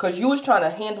 Because you was trying to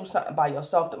handle something by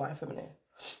yourself, Divine Feminine.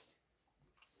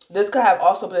 This could have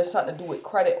also been something to do with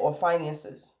credit or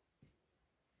finances.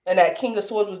 And that King of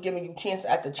Swords was giving you chance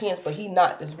after chance, but he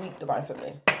not this week, Divine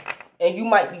Feminine. And you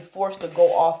might be forced to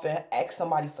go off and ask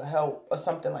somebody for help or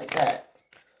something like that.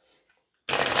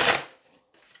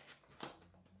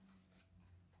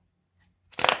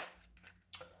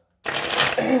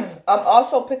 I'm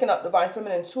also picking up, Divine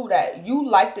Feminine, too, that you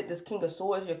liked it, this King of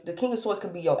Swords. The King of Swords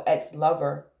could be your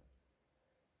ex-lover.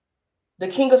 The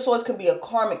King of Swords can be a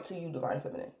karmic to you, Divine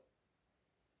Feminine.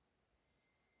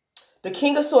 The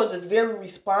King of Swords is very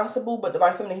responsible, but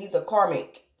Divine Feminine, he's a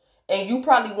karmic. And you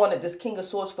probably wanted this King of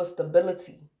Swords for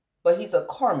stability, but he's a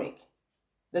karmic.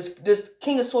 This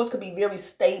King of Swords could be very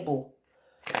stable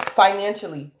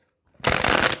financially.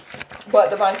 But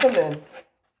Divine Feminine,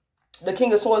 the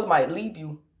King of Swords might leave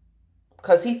you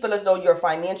because he feels as though you're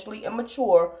financially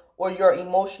immature or you're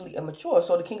emotionally immature.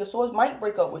 So the King of Swords might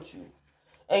break up with you.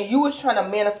 And you was trying to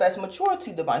manifest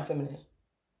maturity, Divine Feminine,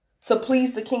 to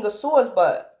please the King of Swords,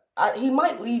 but he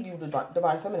might leave you,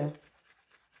 Divine Feminine.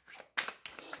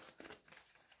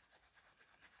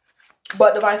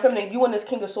 But Divine Feminine, you and this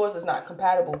King of Swords is not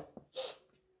compatible.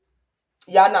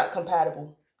 Y'all not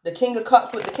compatible. The King of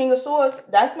Cups with the King of Swords,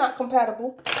 that's not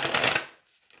compatible.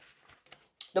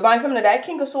 Divine Feminine, that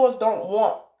King of Swords don't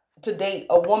want to date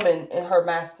a woman in her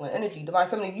masculine energy. Divine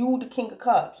Feminine, you the King of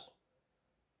Cups.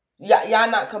 Y'all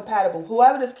not compatible.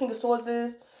 Whoever this King of Swords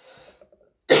is,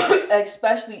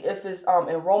 especially if it's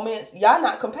in romance, y'all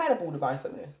not compatible, Divine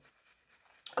Feminine.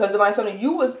 Because Divine Feminine,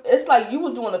 it's like you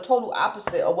was doing the total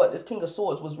opposite of what this King of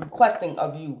Swords was requesting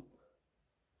of you.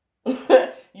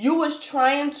 You was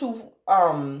trying to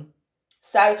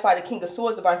satisfy the King of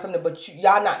Swords, Divine Feminine, but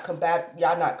y'all not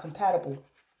compatible.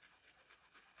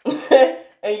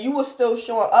 And you was still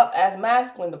showing up as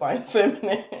masculine, Divine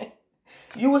Feminine.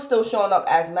 You was still showing up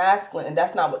as masculine, and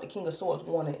that's not what the King of Swords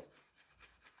wanted.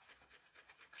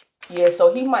 Yeah,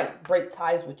 so he might break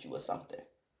ties with you or something.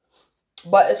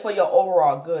 But it's for your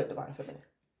overall good, Divine Feminine.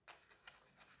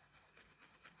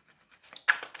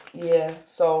 Yeah,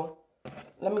 so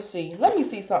let me see. Let me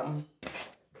see something.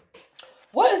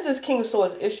 What is this King of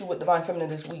Swords issue with Divine Feminine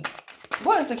this week?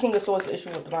 What is the King of Swords issue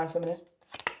with Divine Feminine?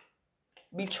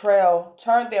 Betrayal.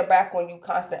 Turn their back on you.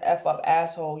 Constant F up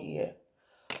asshole. Yeah.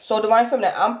 So Divine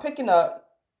Feminine, I'm picking up.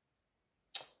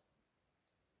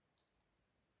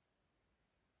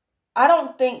 I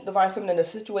don't think, Divine Feminine, the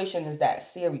situation is that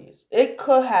serious. It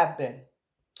could have been.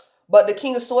 But the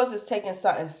King of Swords is taking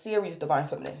something serious, Divine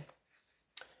Feminine.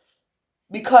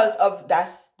 Because of,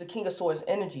 that's the King of Swords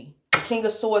energy. The King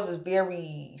of Swords is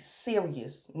very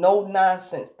serious. No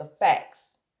nonsense. The facts.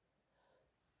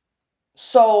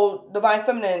 So, Divine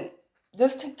Feminine,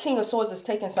 this King of Swords is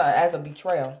taking something as a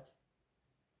betrayal.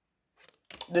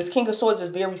 This King of Swords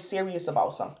is very serious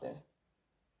about something.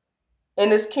 And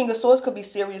this King of Swords could be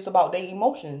serious about their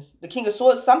emotions. The King of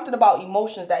Swords, something about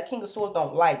emotions that King of Swords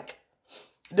don't like.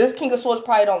 This King of Swords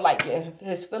probably don't like getting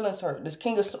his feelings hurt. This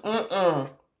King of Swords,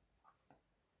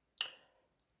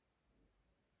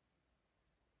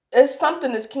 It's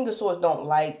something this King of Swords don't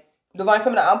like. Divine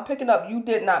Feminine, I'm picking up, you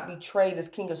did not betray this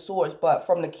King of Swords, but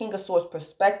from the King of Swords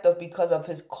perspective, because of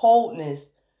his coldness,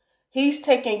 he's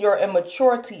taking your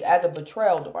immaturity as a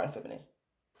betrayal, Divine Feminine.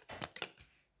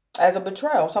 As a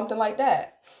betrayal, something like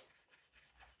that.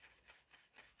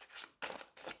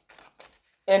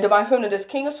 And Divine Feminine, this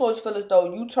King of Swords feel as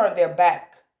though you turned their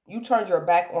back. You turned your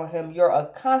back on him. You're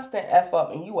a constant F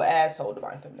up and you an asshole,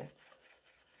 Divine Feminine.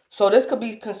 So this could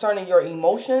be concerning your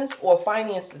emotions or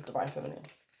finances, Divine Feminine.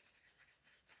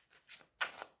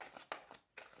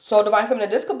 So Divine Feminine,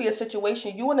 this could be a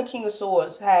situation. You and the King of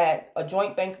Swords had a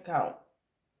joint bank account.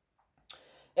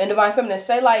 And Divine Feminine,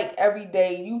 say like every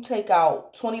day you take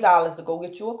out $20 to go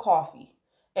get you a coffee.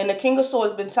 And the King of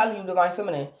Swords been telling you, Divine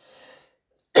Feminine,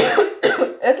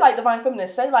 it's like Divine Feminine,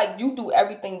 say like you do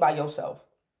everything by yourself.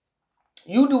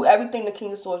 You do everything the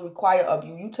King of Swords require of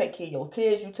you. You take care of your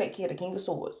kids. You take care of the King of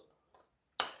Swords.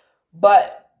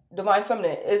 But Divine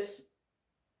Feminine, it's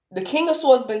the King of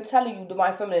Swords been telling you,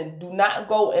 Divine Feminine, do not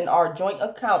go in our joint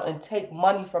account and take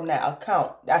money from that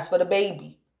account. That's for the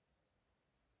baby.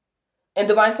 And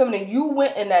Divine Feminine, you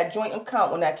went in that joint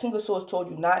account when that King of Swords told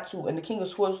you not to. And the King of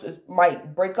Swords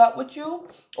might break up with you.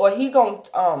 Or he gonna,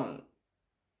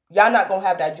 y'all not gonna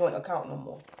have that joint account no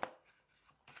more.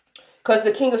 Because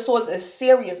the King of Swords is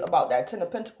serious about that Ten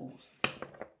of Pentacles.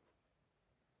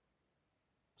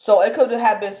 So it could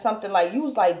have been something like, you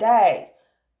was like, Dad,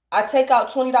 I take out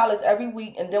 $20 every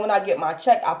week, and then when I get my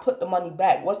check, I put the money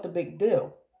back. What's the big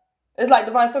deal? It's like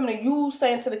Divine Feminine, you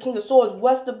saying to the King of Swords,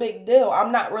 what's the big deal?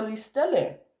 I'm not really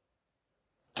stealing.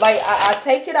 Like, I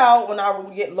take it out when I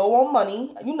get low on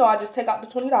money. You know, I just take out the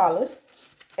 $20,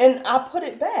 and I put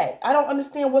it back. I don't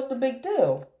understand what's the big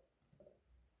deal.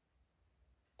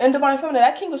 And Divine Feminine,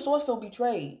 that King of Swords feel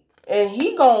betrayed. And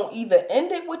he gonna either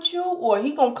end it with you, or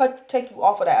he gonna take you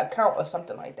off of that account or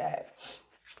something like that.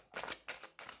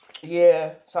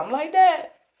 Yeah, something like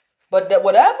that. But that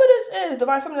whatever this is,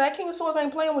 Divine Feminine, that King of Swords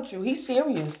ain't playing with you. He's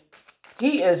serious.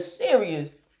 He is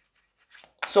serious.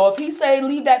 So if he say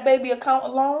leave that baby account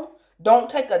alone, don't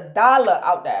take $1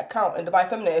 out that account. And Divine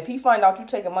Feminine, if he find out you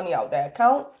taking money out that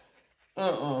account,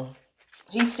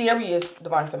 he's serious,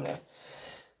 Divine Feminine.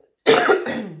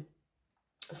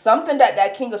 Something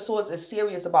that King of Swords is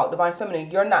serious about, Divine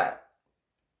Feminine, you're not.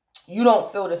 You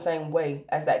don't feel the same way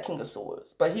as that King of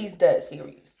Swords. But he's dead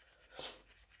serious.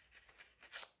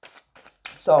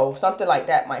 So something like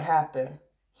that might happen.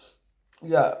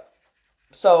 Yeah.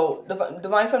 So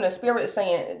Divine Feminine, Spirit is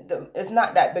saying it's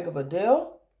not that big of a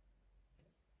deal.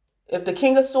 If the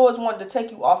King of Swords wanted to take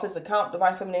you off his account,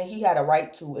 Divine Feminine, he had a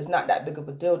right to. It's not that big of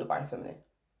a deal, Divine Feminine.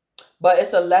 But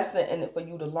it's a lesson in it for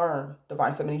you to learn,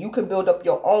 Divine Feminine. You can build up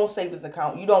your own savings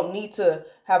account. You don't need to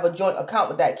have a joint account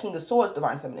with that King of Swords,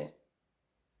 Divine Feminine.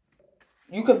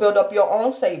 You can build up your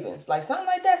own savings. Like something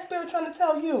like that, Spirit trying to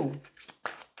tell you.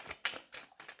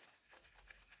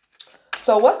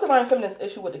 So what's Divine Feminine's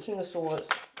issue with the King of Swords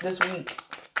this week?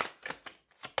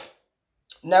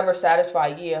 Never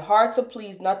satisfied, yeah. Hard to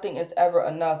please, nothing is ever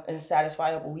enough and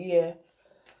satisfiable, yeah.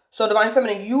 So Divine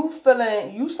Feminine, you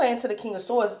saying to the King of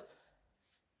Swords,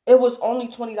 it was only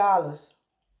 $20.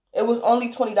 It was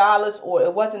only $20 or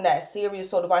it wasn't that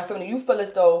serious. So Divine Feminine, you feel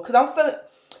as though, because I'm feeling,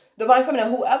 Divine Feminine,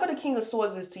 whoever the King of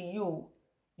Swords is to you,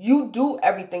 you do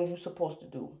everything you're supposed to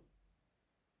do.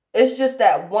 It's just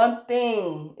that one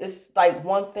thing. It's like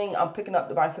one thing I'm picking up,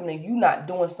 Divine Feminine. You not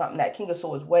doing something that King of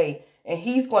Swords way. And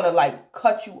he's going to like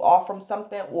cut you off from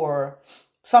something or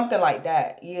something like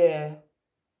that. Yeah.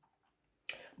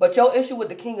 But your issue with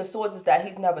the King of Swords is that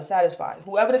he's never satisfied.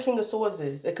 Whoever the King of Swords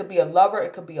is, it could be a lover,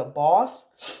 it could be a boss,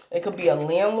 it could be a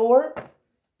landlord,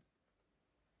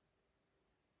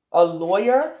 a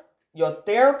lawyer, your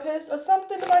therapist or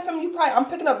something. Divine Feminine, I'm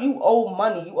picking up you owe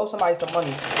money. You owe somebody some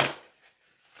money.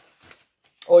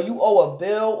 Or you owe a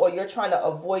bill, or you're trying to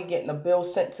avoid getting a bill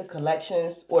sent to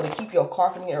collections, or to keep your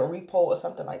car from getting repo or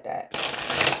something like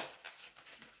that.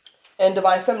 And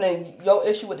Divine Feminine, your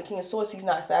issue with the King of Swords, he's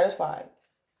not satisfied.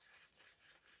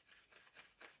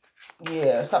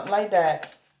 Yeah, something like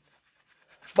that.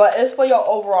 But it's for your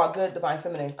overall good, Divine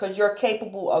Feminine, because you're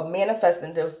capable of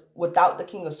manifesting this without the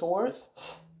King of Swords.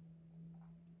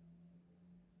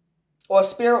 Or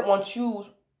Spirit wants you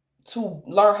to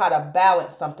learn how to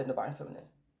balance something, Divine Feminine.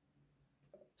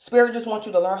 Spirit just wants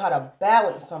you to learn how to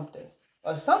balance something.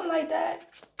 Or something like that.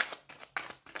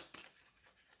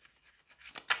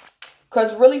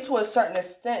 Because really, to a certain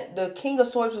extent, the King of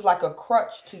Swords was like a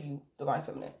crutch to you, Divine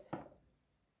Feminine.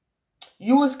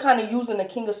 You was kind of using the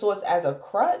King of Swords as a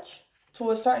crutch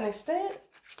to a certain extent.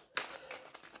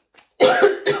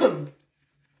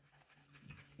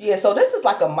 Yeah, so this is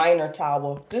like a minor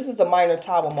tower. This is a minor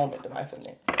tower moment, Divine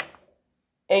Feminine.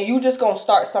 And you just going to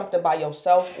start something by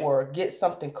yourself or get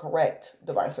something correct,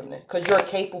 Divine Feminine. Because you're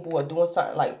capable of doing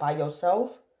something like by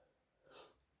yourself.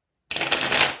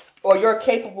 Or you're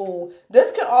capable.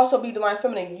 This can also be, Divine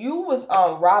Feminine, you was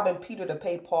robbing Peter to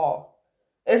pay Paul.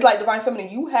 It's like, Divine Feminine,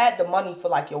 you had the money for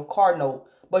like your car note.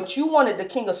 but you wanted the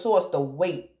King of Swords to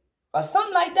wait. Or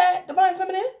something like that, Divine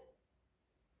Feminine.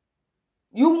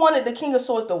 You wanted the King of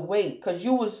Swords to wait because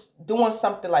you was doing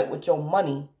something like with your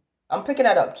money. I'm picking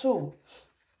that up too.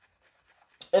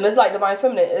 And it's like, Divine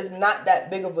Feminine, it's not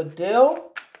that big of a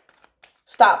deal.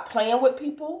 Stop playing with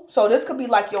people. So this could be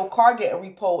like your car getting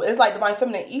repoed. It's like, Divine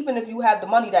Feminine, even if you have the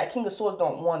money, that King of Swords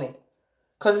don't want it.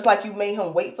 Because it's like you made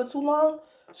him wait for too long.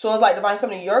 So it's like, Divine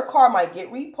Feminine, your car might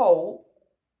get repoed.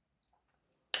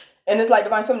 And it's like,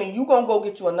 Divine Feminine, you going to go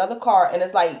get you another car. And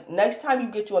it's like, next time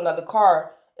you get you another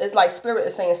car, it's like Spirit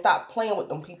is saying, stop playing with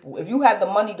them people. If you have the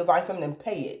money, Divine Feminine,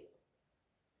 pay it.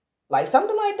 Like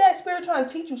something like that. Spirit trying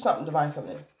to teach you something, Divine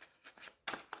Feminine.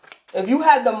 If you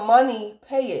have the money,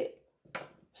 pay it.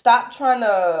 Stop trying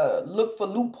to look for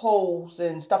loopholes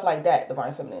and stuff like that,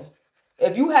 Divine Feminine.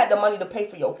 If you had the money to pay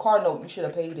for your car note, you should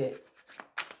have paid it.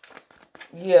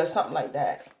 Yeah, something like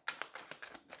that.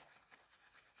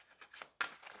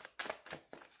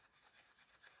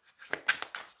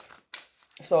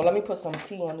 So let me put some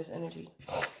tea on this energy.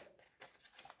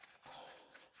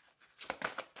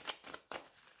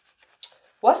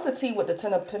 What's the tea with the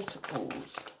Ten of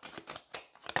Pentacles?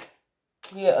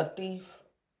 Yeah, a thief.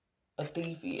 A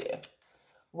thief, yeah.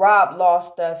 Rob,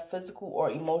 lost, theft, physical or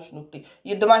emotional thief.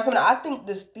 Yeah, Divine Feminine, I think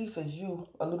this thief is you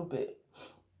a little bit.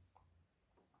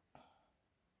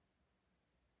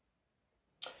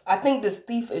 I think this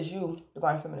thief is you,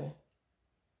 Divine Feminine.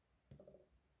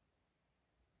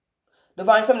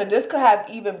 Divine Feminine, this could have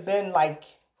even been like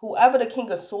whoever the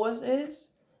King of Swords is.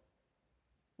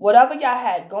 Whatever y'all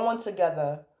had going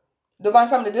together. Divine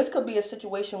Feminine, this could be a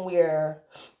situation where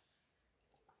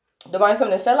Divine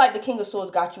Feminine, say like the King of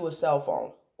Swords got you a cell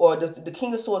phone. Or the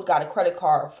King of Swords got a credit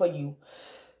card for you.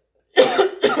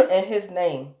 In his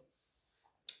name.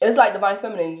 It's like, Divine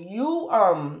Feminine,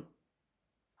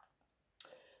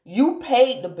 you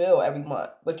paid the bill every month.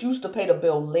 But you used to pay the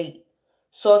bill late.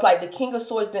 So it's like the King of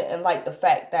Swords didn't like the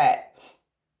fact that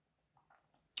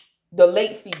the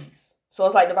late fees. So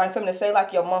it's like, Divine Feminine, say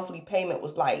like your monthly payment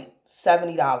was like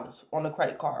 $70 on the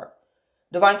credit card.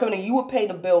 Divine Feminine, you would pay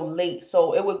the bill late.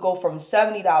 So it would go from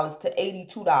 $70 to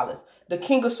 $82. The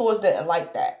King of Swords didn't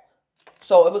like that.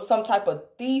 So it was some type of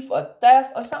thief or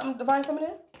theft or something, Divine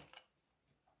Feminine.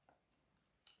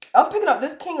 I'm picking up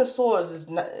this King of Swords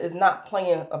is not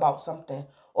playing about something.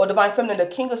 Or Divine Feminine, the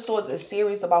King of Swords is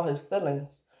serious about his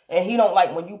feelings. And he don't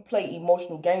like when you play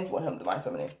emotional games with him, Divine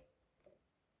Feminine.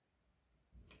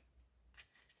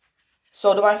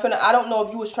 So, Divine Feminine, I don't know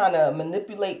if you was trying to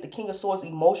manipulate the King of Swords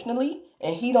emotionally.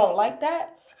 And he don't like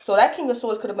that. So that King of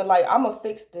Swords could have been like, I'm going to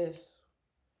fix this.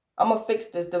 I'm going to fix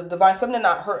this. The Divine Feminine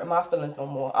not hurting my feelings no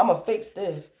more. I'm going to fix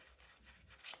this.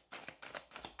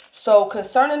 So,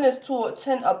 concerning this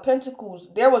Ten of Pentacles,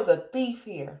 there was a thief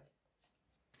here.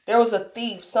 There was a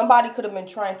thief. Somebody could have been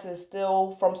trying to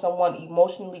steal from someone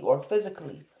emotionally or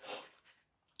physically.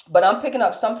 But I'm picking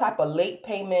up some type of late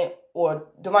payment or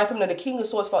Divine Feminine, the King of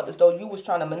Swords felt as though you was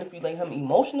trying to manipulate him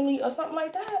emotionally or something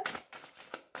like that.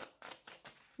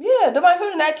 Yeah, Divine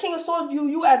Feminine, that King of Swords view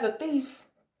you as a thief.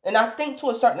 And I think to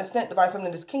a certain extent, Divine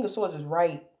Feminine, this King of Swords is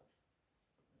right.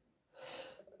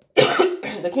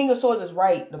 The King of Swords is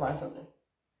right, Divine Feminine.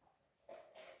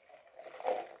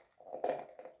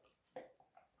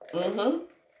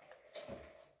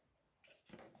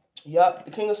 Yup,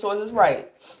 the King of Swords is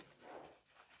right.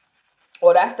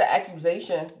 Or that's the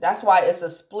accusation. That's why it's a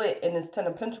split in this Ten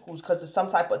of Pentacles, because it's some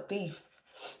type of thief.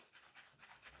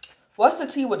 What's the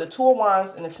tea with the Two of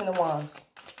Wands and the Ten of Wands?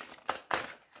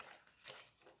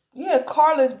 Yeah,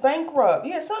 carless bankrupt.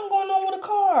 Yeah, something going on with a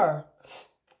car.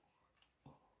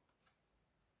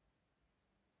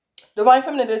 Divine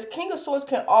Feminine, this King of Swords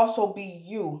can also be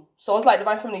you. So it's like,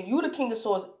 Divine Feminine, you the King of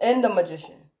Swords and the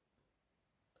Magician.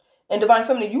 And Divine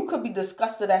Feminine, you could be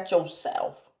disgusted at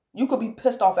yourself. You could be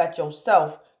pissed off at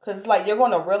yourself. Because it's like you're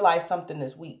going to realize something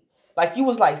this week. Like you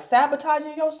was like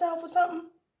sabotaging yourself or something.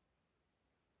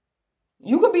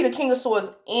 You could be the King of Swords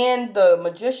and the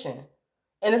Magician.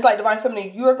 And it's like, Divine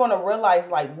Feminine, you're going to realize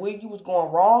like where you was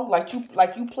going wrong. Like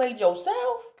you played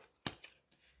yourself.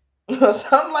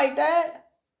 Something like that.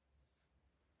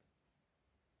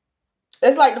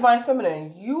 It's like, Divine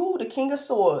Feminine, you the King of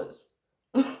Swords.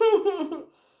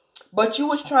 But you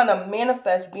was trying to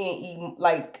manifest being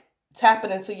like tapping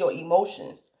into your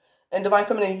emotions. And Divine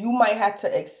Feminine, you might have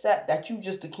to accept that you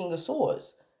just the King of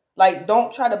Swords. Like,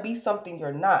 don't try to be something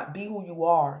you're not. Be who you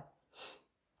are.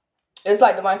 It's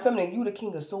like, Divine Feminine, you the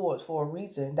King of Swords for a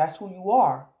reason. That's who you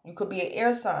are. You could be an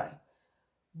air sign.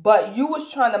 But you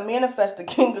was trying to manifest the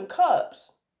King of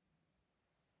Cups.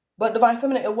 But Divine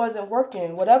Feminine, it wasn't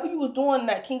working. Whatever you was doing in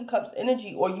that King of Cups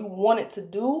energy or you wanted to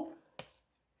do,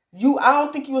 I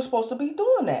don't think you were supposed to be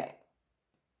doing that.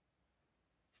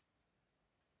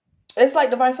 It's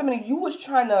like Divine Feminine, you was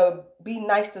trying to be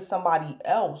nice to somebody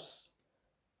else.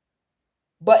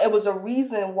 But it was a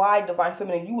reason why, Divine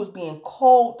Feminine, you was being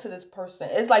cold to this person.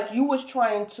 It's like you was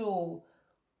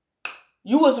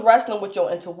wrestling with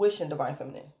your intuition, Divine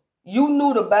Feminine. You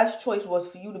knew the best choice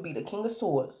was for you to be the King of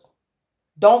Swords.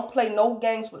 Don't play no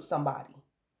games with somebody.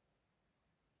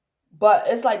 But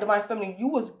it's like Divine Feminine, you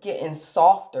was getting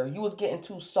softer. You was getting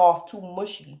too soft, too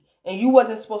mushy. And you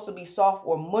wasn't supposed to be soft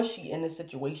or mushy in this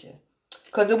situation.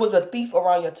 Because it was a thief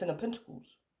around your Ten of Pentacles.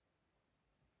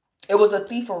 It was a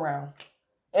thief around.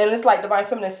 And it's like Divine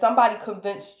Feminine, somebody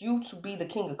convinced you to be the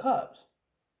King of Cups.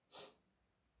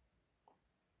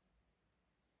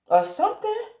 Or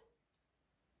something.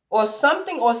 Or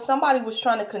somebody was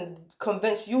trying to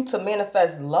convince you to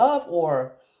manifest love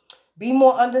or be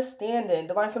more understanding.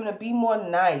 Divine Feminine, be more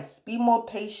nice. Be more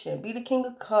patient. Be the King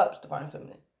of Cups, Divine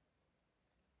Feminine.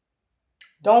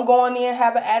 Don't go in there and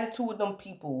have an attitude with them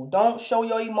people. Don't show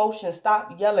your emotions.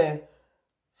 Stop yelling.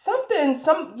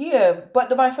 But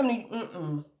Divine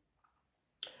Feminine,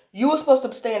 you were supposed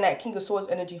to stay in that King of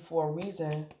Swords energy for a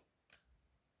reason.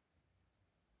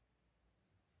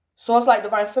 So it's like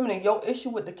Divine Feminine, your issue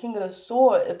with the King of the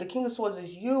Sword, if the King of Swords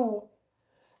is you,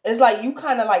 it's like you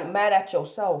kind of like mad at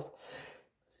yourself.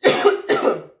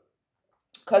 Because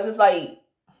it's like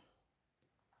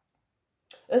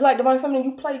Divine Feminine,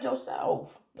 you played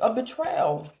yourself. A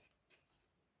betrayal.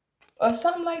 Or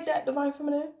something like that, Divine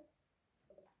Feminine.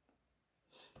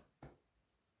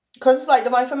 Because it's like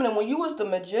Divine Feminine, when you was the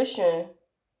Magician,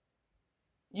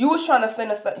 you was trying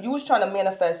to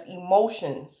manifest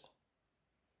emotions.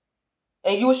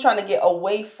 And you was trying to get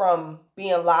away from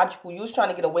being logical. You was trying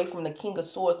to get away from the King of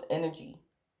Swords energy.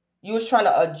 You was trying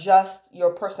to adjust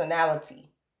your personality.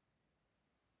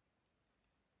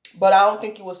 But I don't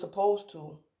think you were supposed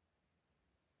to.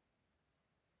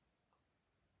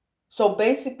 So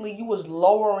basically, you was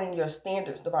lowering your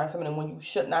standards, Divine Feminine, when you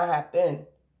should not have been.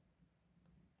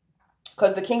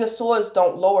 Because the King of Swords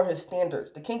don't lower his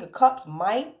standards. The King of Cups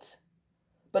might,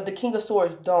 but the King of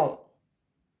Swords don't.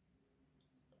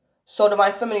 So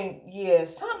Divine Feminine, yeah,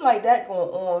 something like that going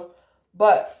on.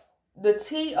 But the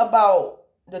tea about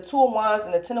the Two of Wands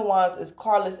and the Ten of Wands is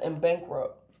carless and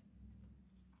bankrupt.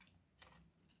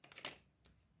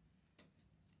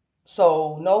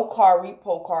 So no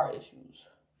repo car issues.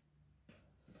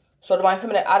 So Divine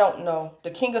Feminine, I don't know.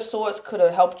 The King of Swords could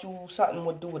have helped you. Something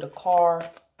would do with a car.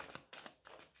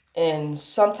 And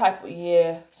some type of,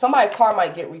 somebody's car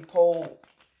might get repoed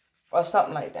or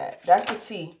something like that. That's the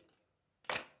tea.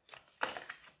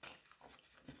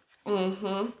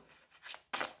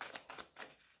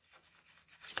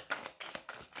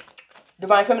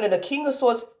 Divine Feminine, the King of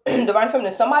Swords, Divine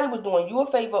Feminine, somebody was doing you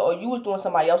a favor or you was doing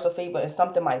somebody else a favor and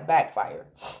something might backfire.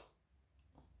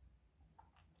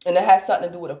 And it has something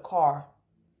to do with a car.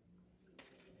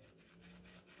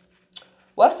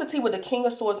 What's the tea with the King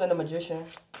of Swords and the Magician?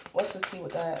 What's the tea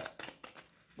with that?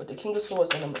 With the King of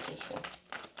Swords and the Magician.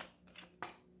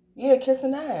 Yeah,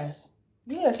 kissing ass.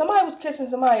 Yeah, somebody was kissing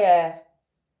somebody's ass.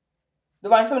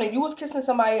 Divine Feminine, you was kissing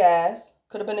somebody's ass.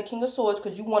 Could have been the King of Swords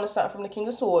because you wanted something from the King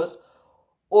of Swords.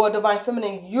 Or Divine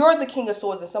Feminine, you're the King of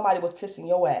Swords and somebody was kissing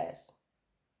your ass.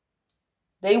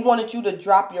 They wanted you to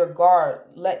drop your guard,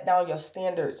 let down your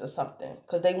standards or something.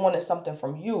 Because they wanted something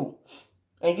from you.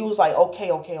 And you was like,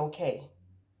 okay.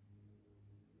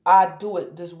 I do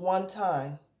it this one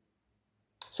time.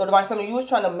 So Divine Feminine, you was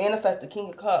trying to manifest the King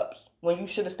of Cups when you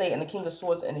should have stayed in the King of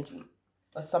Swords energy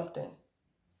or something.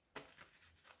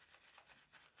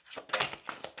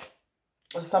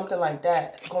 Or something like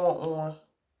that going on.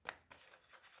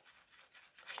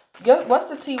 Yeah, what's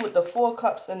the tea with the Four of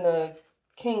Cups and the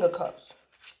King of Cups?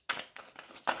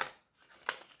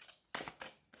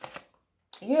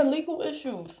 Yeah, legal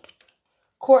issues.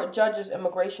 Court judges,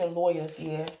 immigration lawyers,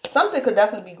 yeah. Something could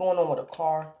definitely be going on with a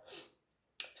car.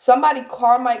 Somebody's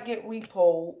car might get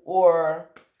repoed,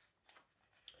 or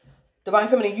Divine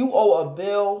Feminine, you owe a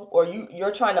bill, or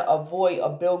you're trying to avoid a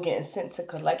bill getting sent to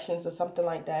collections or something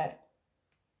like that.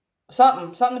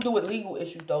 Something to do with legal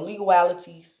issues though,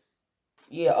 legalities.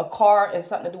 Yeah, a car and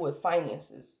something to do with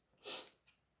finances.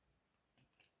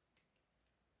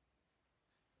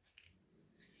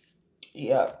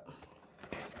 Yep.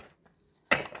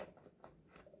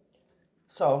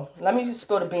 So, let me just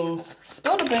spill the beans.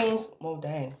 Spill the beans. Oh,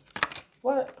 dang.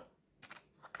 What?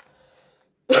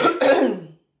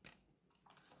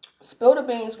 Spill the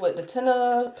beans with the Ten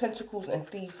of Pentacles and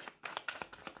Thief.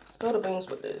 Spill the beans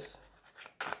with this.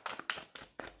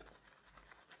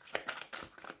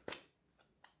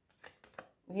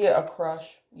 Yeah, a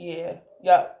crush. Yeah.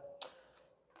 Yep.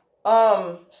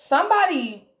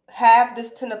 Somebody have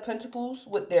this Ten of Pentacles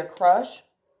with their crush.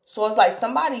 So it's like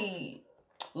somebody,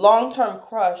 long-term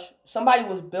crush, somebody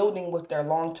was building with their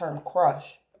long-term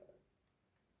crush.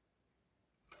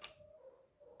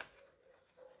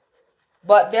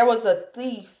 But there was a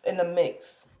thief in the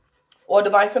mix. Or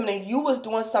Divine Feminine, you was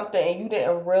doing something and you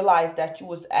didn't realize that you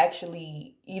was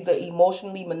actually either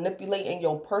emotionally manipulating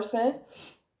your person,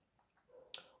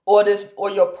 or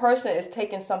your person is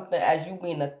taking something as you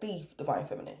being a thief, Divine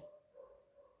Feminine.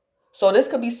 So this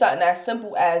could be something as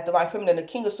simple as, Divine Feminine, the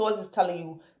King of Swords is telling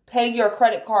you, pay your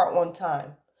credit card on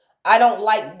time. I don't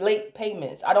like late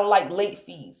payments. I don't like late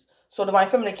fees. So Divine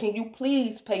Feminine, can you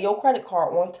please pay your credit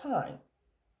card on time?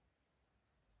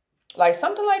 Like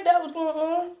something like that was going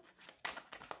on.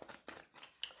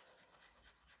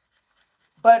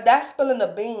 But that's spilling the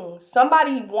beans.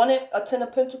 Somebody wanted a Ten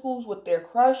of Pentacles with their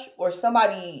crush, or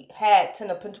somebody had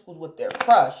Ten of Pentacles with their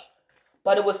crush.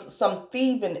 But it was some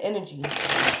thieving energy.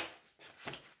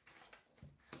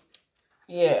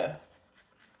 Yeah.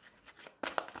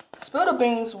 Spill the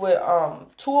beans with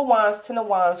Two of Wands, Ten of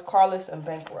Wands, Carless, and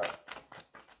Bankrupt.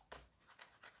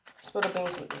 Spill the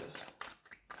beans with this.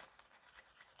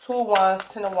 Two of Wands,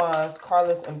 Ten of Wands,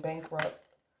 Carless, and Bankrupt.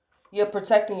 You're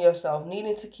protecting yourself,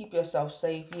 needing to keep yourself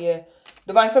safe. Yeah.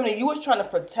 Divine Feminine, you was trying to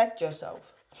protect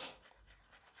yourself.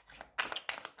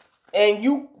 And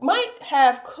you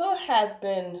could have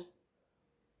been.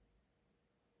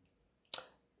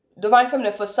 Divine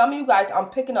Feminine, for some of you guys, I'm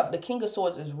picking up the King of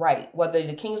Swords is right. Whether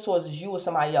the King of Swords is you or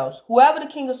somebody else. Whoever the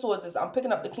King of Swords is, I'm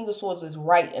picking up the King of Swords is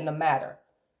right in the matter.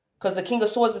 Because the King of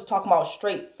Swords is talking about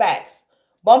straight facts.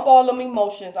 Bump all them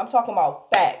emotions. I'm talking about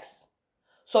facts.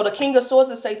 So the King of Swords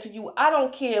will say to you, I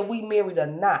don't care if we married or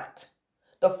not.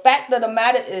 The fact of the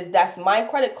matter is that's my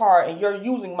credit card and you're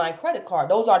using my credit card.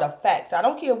 Those are the facts. I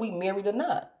don't care if we married or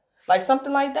not. Like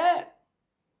something like that.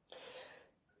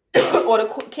 Or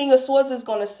the King of Swords is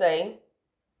going to say,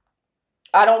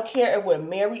 I don't care if we're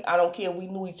married. I don't care if we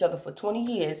knew each other for 20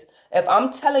 years. If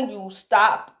I'm telling you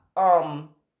stop,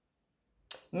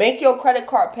 make your credit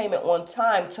card payment on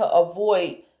time to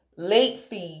avoid late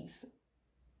fees.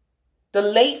 The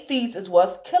late fees is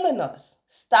what's killing us.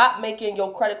 Stop making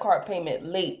your credit card payment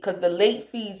late, because the late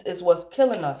fees is what's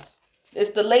killing us.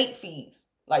 It's the late fees.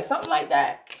 Like something like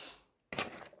that.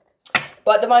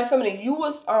 But Divine Feminine, you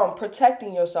was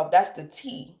protecting yourself. That's the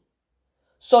T.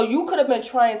 So you could have been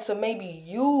trying to maybe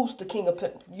use the King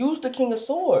of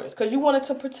Swords because you wanted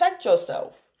to protect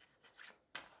yourself.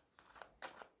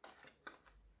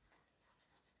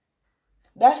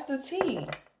 That's the T.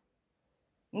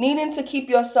 Needing to keep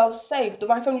yourself safe.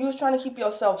 Divine Feminine, you was trying to keep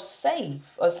yourself safe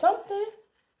or something.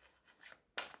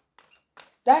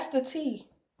 That's the T.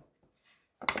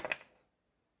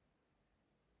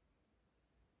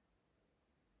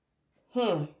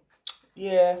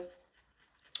 Yeah.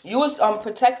 You was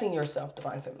protecting yourself,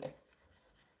 Divine Feminine.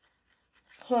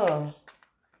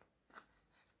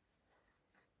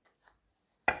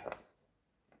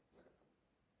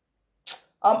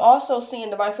 I'm also seeing,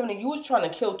 Divine Feminine, you was trying to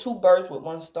kill two birds with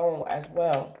one stone as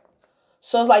well.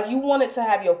 So it's like you wanted to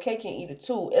have your cake and eat it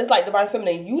too. It's like, Divine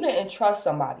Feminine, you didn't trust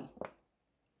somebody.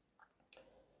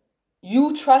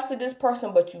 You trusted this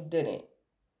person, but you didn't.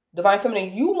 Divine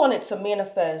Feminine, you wanted to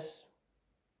manifest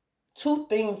two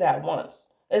things at once.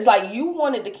 It's like you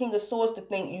wanted the King of Swords to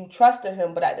think you trusted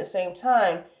him, but at the same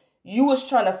time, you was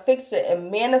trying to fix it and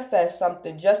manifest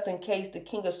something just in case the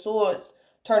King of Swords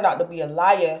turned out to be a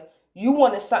liar. You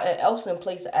wanted something else in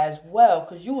place as well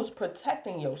because you was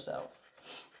protecting yourself.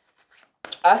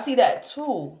 I see that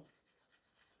too.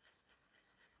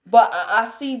 But I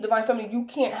see, Divine Feminine, you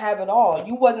can't have it all.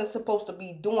 You wasn't supposed to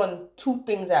be doing two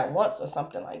things at once or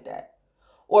something like that.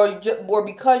 Or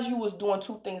because you was doing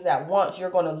two things at once, you're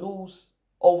going to lose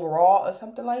overall or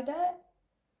something like that.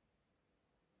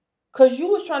 Because you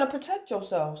was trying to protect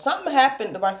yourself. Something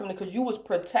happened, Divine Feminine, because you was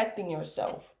protecting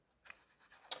yourself.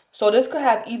 So this could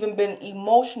have even been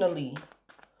emotionally.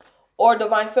 Or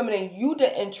Divine Feminine, you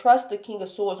didn't trust the King of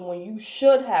Swords when you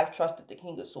should have trusted the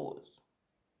King of Swords.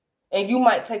 And you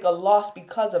might take a loss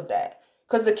because of that.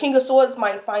 Because the King of Swords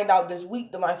might find out this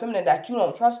week, Divine Feminine, that you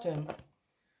don't trust him.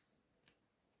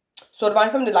 So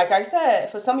Divine Feminine, like I said,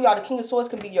 for some of y'all, the King of Swords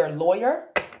can be your lawyer.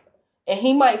 And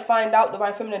he might find out,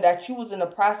 Divine Feminine, that you was in the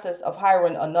process of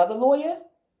hiring another lawyer.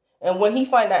 And when he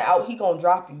find that out, he gonna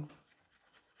drop you.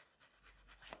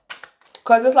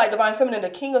 Because it's like, Divine Feminine,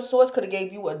 the King of Swords could have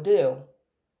gave you a deal.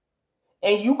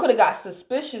 And you could have got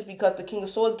suspicious because the King of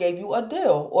Swords gave you a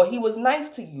deal. Or he was nice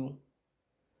to you.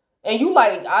 And you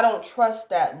like, I don't trust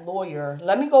that lawyer.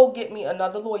 Let me go get me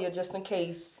another lawyer just in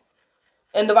case.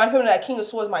 And Divine Feminine, that King of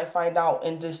Swords might find out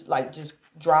and just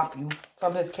drop you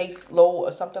from his caseload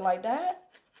or something like that.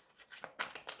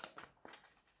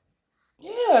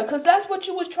 Yeah, because that's what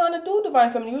you was trying to do,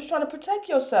 Divine Feminine. You was trying to protect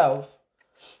yourself.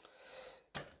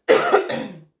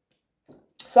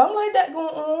 Something like that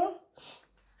going on.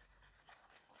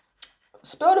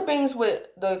 Spill the beans with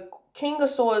the King of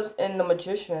Swords and the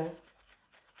Magician.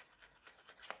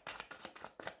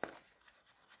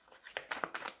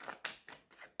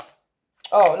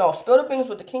 Oh, no. Spill the beans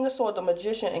with the King of Swords, the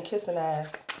Magician, and kissing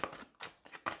ass.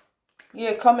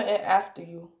 Yeah, coming in after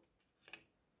you.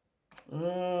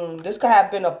 This could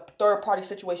have been a third-party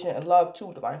situation in love,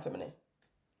 too, Divine Feminine.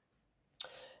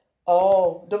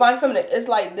 Oh, Divine Feminine, it's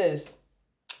like this.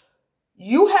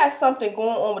 You had something going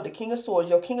on with the King of Swords.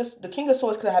 The King of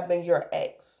Swords could have been your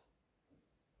ex.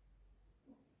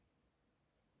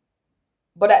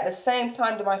 But at the same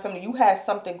time, Divine Feminine, you had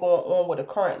something going on with a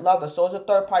current lover. So it's a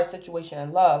third-party situation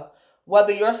in love.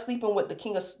 Whether you're sleeping with the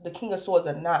King of Swords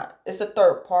or not, it's a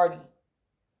third party.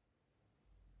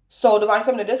 So, Divine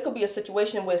Feminine, this could be a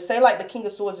situation where, say, like the King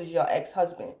of Swords is your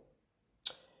ex-husband.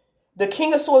 The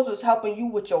King of Swords was helping you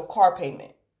with your car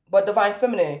payment. But, Divine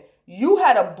Feminine, you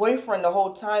had a boyfriend the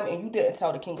whole time and you didn't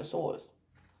tell the King of Swords.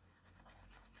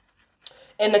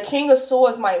 And the King of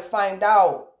Swords might find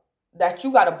out that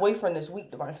you got a boyfriend this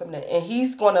week, Divine Feminine, and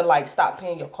he's going to, like, stop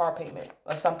paying your car payment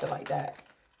or something like that.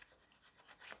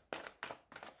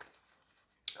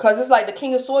 Because it's like the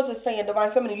King of Swords is saying,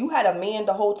 Divine Feminine, you had a man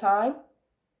the whole time,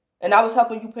 and I was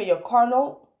helping you pay your car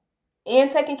note and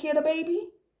taking care of the baby,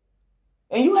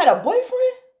 and you had a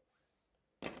boyfriend?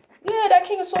 Yeah, that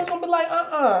King of Swords going to be like,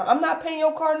 I'm not paying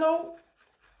your car note.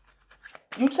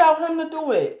 You tell him to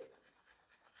do it.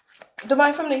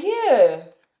 Divine Feminine, yeah.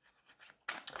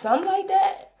 Something like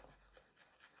that.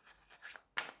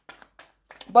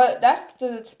 But that's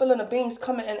the spilling the beans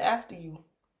coming in after you.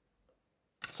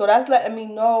 So that's letting me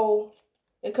know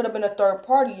it could have been a third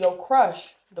party, your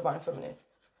crush, Divine Feminine.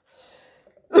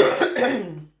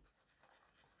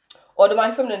 Or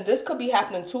Divine Feminine, this could be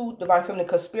happening too, Divine Feminine,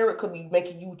 because Spirit could be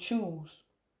making you choose.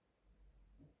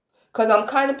 Because I'm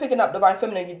kind of picking up, Divine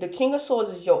Feminine, the King of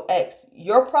Swords is your ex.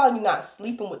 You're probably not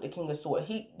sleeping with the King of Swords.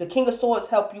 The King of Swords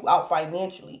help you out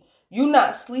financially. You're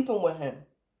not sleeping with him.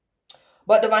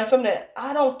 But Divine Feminine,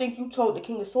 I don't think you told the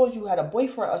King of Swords you had a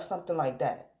boyfriend or something like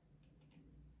that.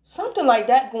 Something like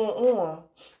that going on.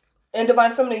 And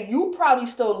Divine Feminine, you probably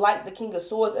still like the King of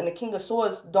Swords, and the King of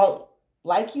Swords don't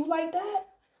like you like that.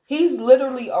 He's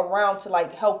literally around to,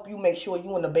 like, help you make sure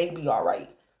you and the baby are right.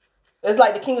 It's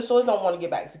like the King of Swords don't want to get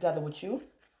back together with you.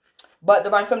 But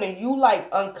Divine Feminine, you, like,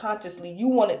 unconsciously, you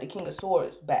wanted the King of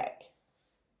Swords back.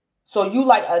 So you,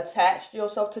 like, attached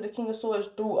yourself to the King of Swords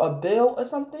through a bill or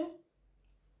something.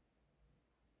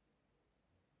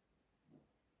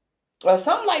 Or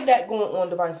something like that going on,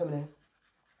 Divine Feminine.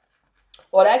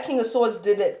 Or that King of Swords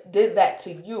did that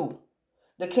to you.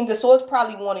 The King of Swords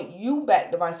probably wanted you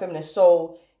back, Divine Feminine.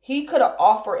 So he could have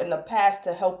offered in the past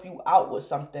to help you out with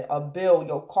something. A bill,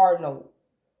 your car note,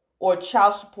 or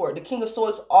child support. The King of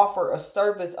Swords offered a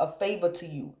service, a favor to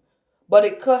you. But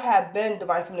it could have been,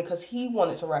 Divine Feminine, because he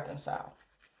wanted to reconcile.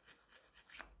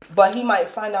 But he might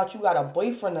find out you got a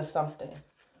boyfriend or something.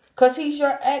 Because he's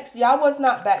your ex. Y'all was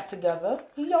not back together.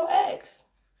 He your ex.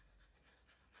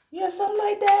 Yeah, something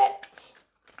like that.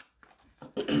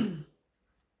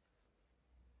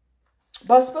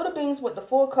 But spill the beans with the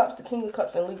Four of Cups, the King of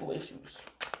Cups, and legal issues.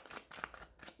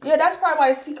 Yeah, that's probably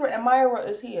why Secret Admirer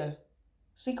is here.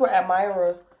 Secret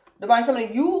Admirer. Divine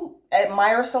Feminine, you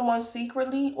admire someone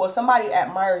secretly or somebody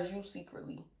admires you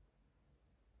secretly.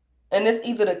 And it's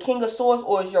either the King of Swords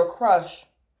or it's your crush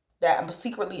that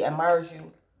secretly admires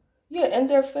you. Yeah, in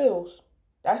their feels.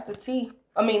 That's the tea.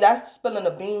 I mean, that's spilling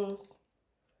the beans.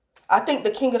 I think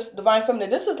the King of Divine Feminine,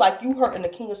 this is like you hurting the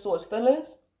King of Swords feelings.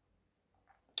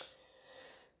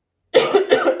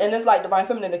 And it's like Divine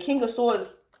Feminine, the King of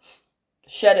Swords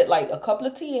shedded like a couple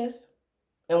of tears.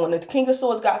 And when the King of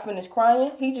Swords got finished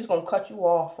crying, he just going to cut you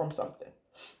off from something.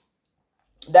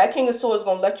 That King of Swords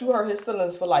going to let you hurt his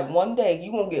feelings for like one day.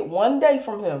 You going to get one day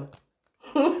from him.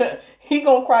 He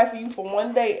going to cry for you for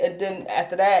one day. And then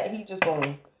after that, he just going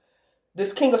to...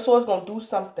 This King of Swords going to do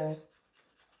something.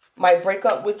 Might break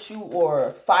up with you or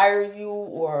fire you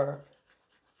or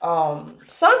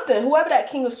something. Whoever that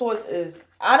King of Swords is,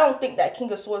 I don't think that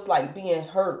King of Swords like being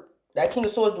hurt. That King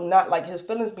of Swords do not like his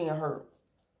feelings being hurt.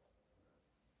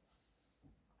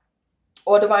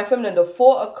 Or Divine Feminine, the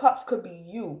Four of Cups could be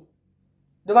you.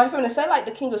 Divine Feminine, say like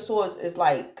the King of Swords is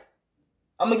like,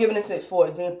 I'm going to give this for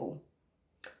example.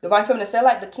 Divine Feminine, say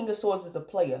like the King of Swords is a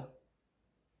player.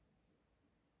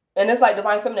 And it's like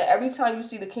Divine Feminine, every time you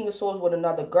see the King of Swords with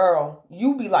another girl,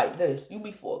 you be like this. You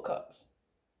be Four of Cups.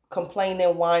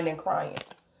 complaining, whining, crying.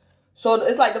 So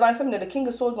it's like Divine Feminine, the King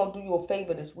of Swords gonna do you a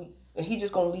favor this week. And he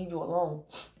just gonna leave you alone.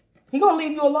 He gonna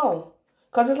leave you alone.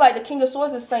 Because it's like the King of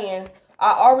Swords is saying,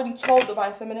 I already told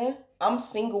Divine Feminine, I'm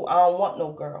single, I don't want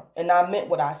no girl. And I meant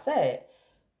what I said.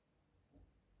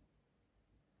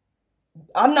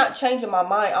 I'm not changing my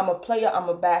mind. I'm a player, I'm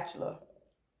a bachelor.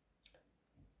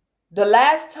 The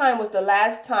last time was the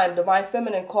last time Divine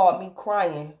Feminine called me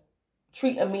crying,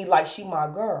 treating me like she my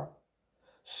girl.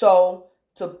 So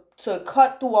to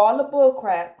cut through all the bull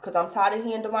crap, because I'm tired of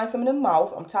hearing Divine Feminine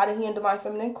mouth. I'm tired of hearing Divine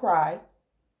Feminine cry.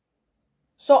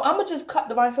 So I'm going to just cut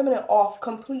Divine Feminine off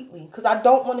completely. Because I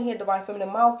don't want to hear Divine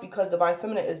Feminine mouth, because Divine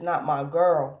Feminine is not my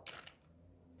girl.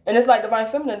 And it's like Divine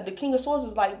Feminine, the King of Swords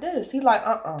is like this. He like,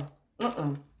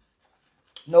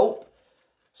 nope.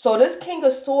 So this King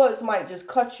of Swords might just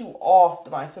cut you off,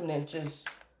 Divine Feminine, just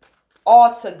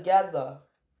altogether.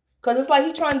 Because it's like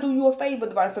he trying to do you a favor,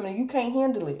 Divine Feminine. You can't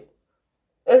handle it.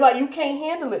 It's like you can't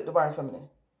handle it, Divine Feminine.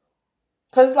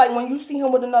 Because it's like when you see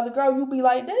him with another girl, you be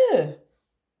like, there.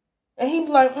 And he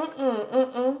be like,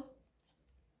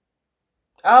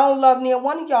 I don't love near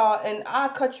one of y'all, and I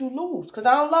cut you loose. Because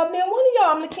I don't love near one of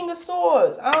y'all. I'm the King of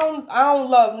Swords. I don't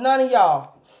love none of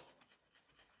y'all.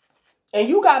 And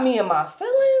you got me in my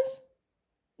feelings?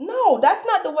 No, that's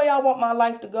not the way I want my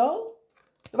life to go.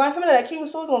 Divine Feminine, that King of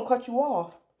Swords gonna cut you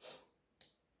off.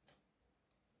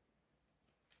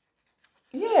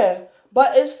 Yeah,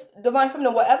 but it's Divine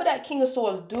Feminine. Whatever that King of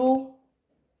Swords do,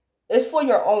 it's for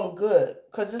your own good.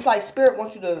 Because it's like Spirit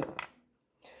wants you to...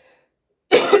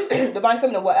 Divine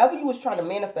Feminine, whatever you was trying to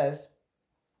manifest,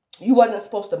 you wasn't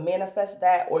supposed to manifest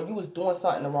that, or you was doing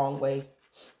something the wrong way.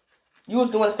 You was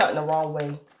doing something the wrong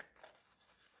way.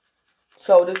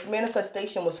 So this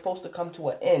manifestation was supposed to come to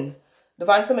an end.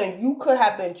 Divine Feminine, you could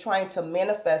have been trying to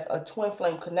manifest a twin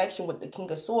flame connection with the King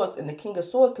of Swords, and the King of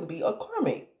Swords can be a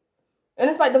karmic. And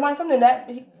it's like Divine Feminine, that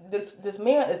this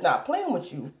man is not playing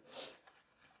with you.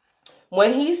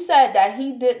 When he said that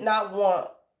he did not want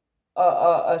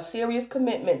a serious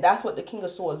commitment, that's what the King of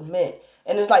Swords meant.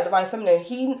 And it's like Divine Feminine,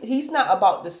 he's not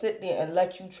about to sit there and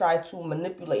let you try to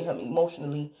manipulate him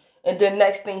emotionally. And then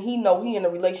next thing he know, he in a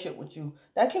relationship with you.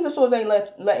 That King of Swords ain't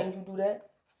letting you do that.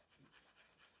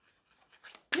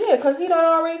 Yeah, because he done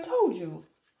already told you.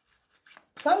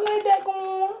 Something like that going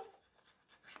on.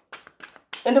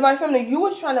 And Divine Feminine, you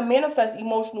was trying to manifest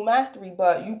emotional mastery,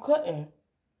 but you couldn't.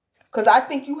 Because I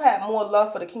think you had more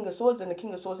love for the King of Swords than the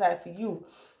King of Swords had for you.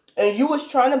 And you was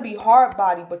trying to be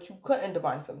hard-bodied, but you couldn't,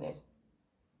 Divine Feminine.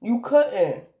 You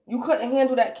couldn't. You couldn't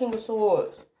handle that King of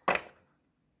Swords.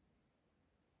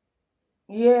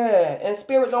 Yeah, and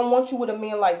Spirit don't want you with a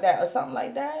man like that or something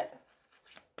like that.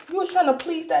 You was trying to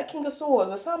please that King of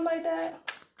Swords or something like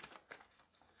that.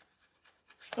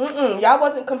 Y'all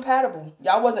wasn't compatible.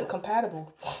 Y'all wasn't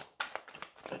compatible.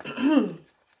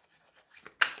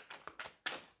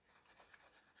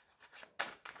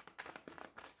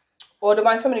 Or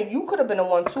Divine Feminine, you could have been the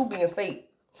one too being fake.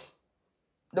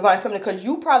 Divine Feminine, because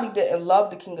you probably didn't love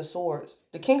the King of Swords.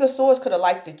 The King of Swords could have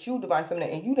liked it you, Divine Feminine,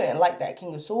 and you didn't like that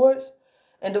King of Swords.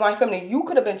 And Divine Feminine, you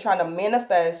could have been trying to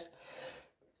manifest.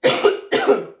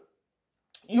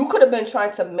 You could have been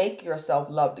trying to make yourself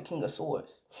love the King of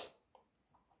Swords.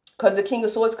 Because the King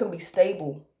of Swords can be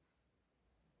stable.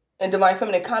 And Divine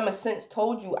Feminine, common sense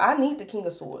told you, I need the King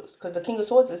of Swords. Because the King of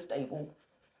Swords is stable.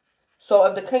 So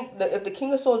if the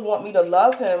King of Swords want me to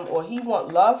love him, or he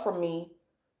want love from me,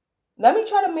 let me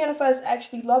try to manifest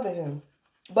actually loving him.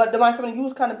 But Divine Feminine, you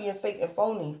was kind of being fake and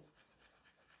phony.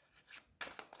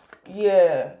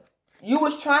 Yeah. You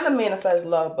was trying to manifest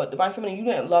love, but Divine Feminine, you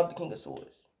didn't love the King of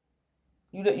Swords.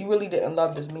 You really didn't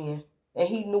love this man. And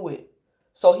he knew it.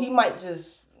 So he might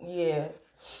just, yeah.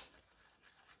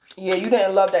 Yeah, you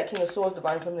didn't love that King of Swords,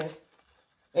 Divine Feminine.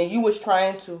 And you was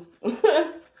trying to.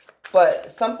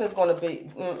 But something's going to be,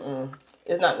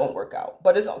 it's not going to work out.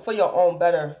 But it's for your own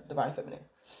better, Divine Feminine.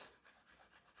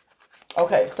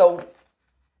 Okay, so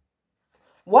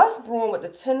what's brewing with the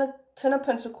Ten of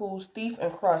Pentacles, Thief,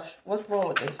 and Crush? What's brewing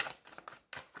with this?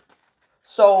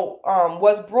 So,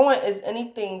 what's brewing is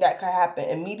anything that could happen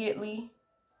immediately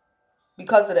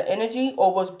because of the energy,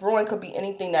 or what's brewing could be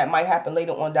anything that might happen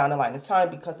later on down the line of time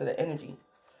because of the energy.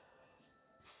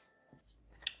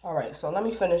 All right, so let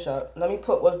me finish up. Let me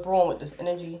put what's brewing with this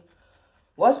energy.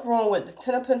 What's brewing with the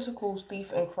Ten of Pentacles,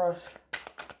 Thief, and Crush?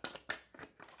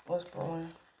 What's brewing?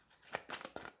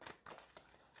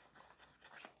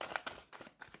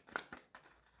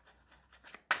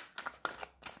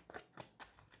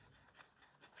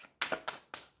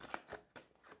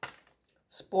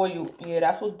 Spoiled. Yeah,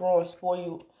 that's what's brewing.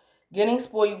 Spoiled. Getting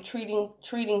spoiled,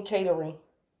 treating, catering.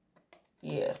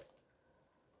 Yeah.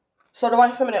 So,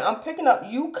 Divine Feminine, I'm picking up,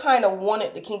 you kind of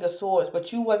wanted the King of Swords,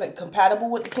 but you wasn't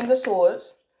compatible with the King of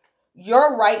Swords.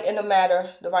 You're right in the matter,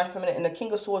 Divine Feminine, and the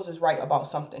King of Swords is right about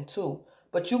something too.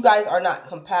 But you guys are not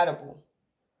compatible.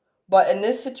 But in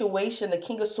this situation, the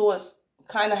King of Swords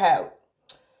kind of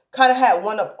had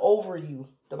one up over you,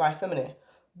 Divine Feminine.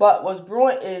 But what's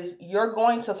brewing is you're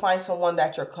going to find someone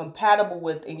that you're compatible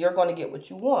with, and you're going to get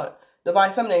what you want.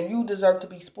 Divine Feminine, you deserve to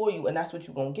be spoiled, and that's what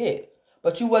you're going to get.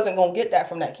 But you wasn't going to get that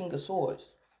from that King of Swords.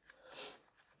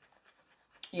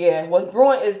 Yeah, what's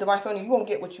brewing is, Divine Feminine, you're going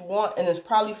to get what you want, and it's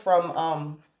probably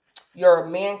from your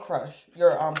man crush.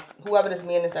 Your whoever this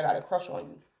man is that got a crush on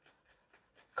you.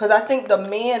 Because I think the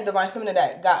man, Divine Feminine,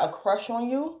 that got a crush on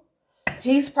you,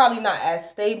 he's probably not as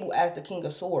stable as the King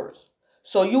of Swords.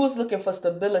 So you was looking for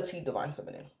stability, Divine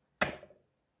Feminine.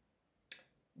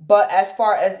 But as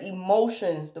far as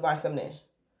emotions, Divine Feminine,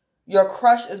 your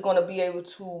crush is going to be able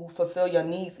to fulfill your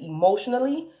needs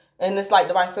emotionally. And it's like,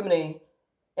 Divine Feminine,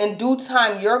 in due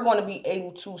time, you're going to be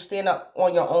able to stand up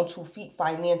on your own 2 feet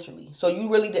financially. So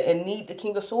you really didn't need the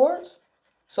King of Swords.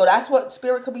 So that's what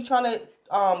Spirit could be trying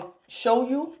to show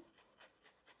you.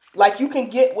 Like, you can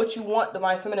get what you want,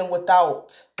 Divine Feminine,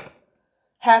 without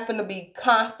having to be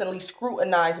constantly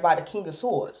scrutinized by the King of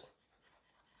Swords.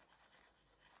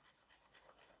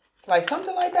 Like,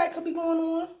 something like that could be going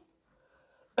on.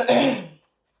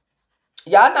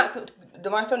 Y'all not,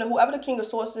 Divine Feminine, whoever the King of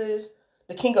Swords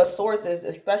is,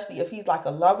 especially if he's like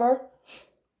a lover,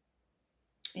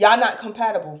 y'all not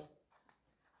compatible.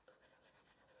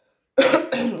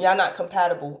 Y'all not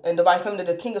compatible. And Divine Feminine,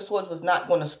 the King of Swords was not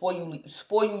going to spoil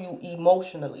you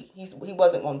emotionally. He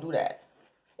wasn't going to do that.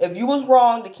 If you was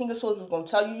wrong, the King of Swords was going to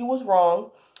tell you was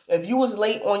wrong. If you was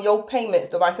late on your payments,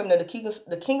 Divine Feminine,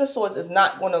 the King of Swords is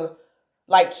not going to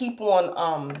like keep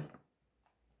on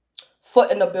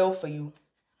footing the bill for you.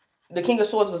 The King of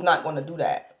Swords was not going to do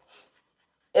that.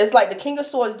 It's like the King of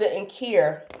Swords didn't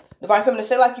care. Divine Feminine,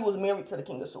 say like you was married to the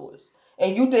King of Swords.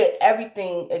 And you did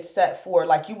everything except for,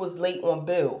 like, you was late on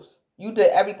bills. You did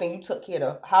everything. You took care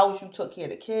of the house. You took care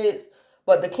of the kids.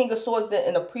 But the King of Swords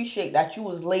didn't appreciate that you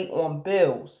was late on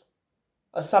bills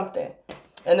or something.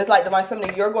 And it's like, Divine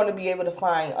Feminine, you're going to be able to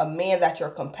find a man that you're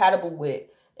compatible with.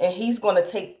 And he's going to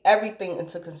take everything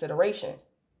into consideration.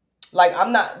 Like,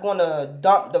 I'm not going to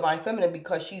dump Divine Feminine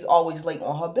because she's always late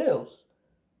on her bills.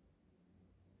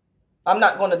 I'm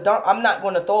not going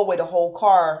to throw away the whole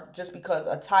car just because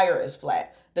a tire is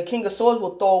flat. The King of Swords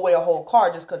will throw away a whole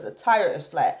car just because the tire is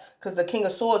flat. Because the King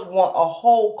of Swords want a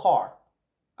whole car.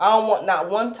 I don't want not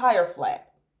one tire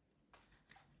flat.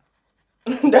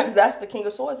 that's the King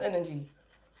of Swords energy.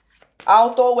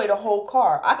 I'll throw away the whole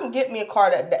car. I can get me a car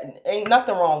that ain't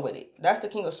nothing wrong with it. That's the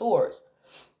King of Swords.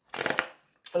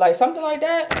 Like, something like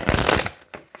that.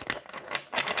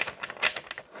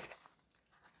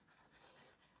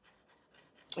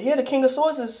 Yeah, the King of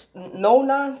Swords is no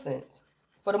nonsense.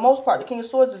 For the most part, the King of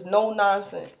Swords is no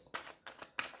nonsense.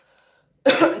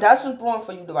 That's what's brewing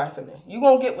for you, Divine Feminine. You're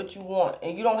going to get what you want.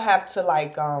 And you don't have to,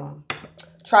 like,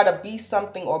 try to be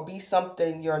something or be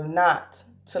something you're not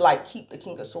to, like, keep the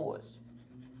King of Swords.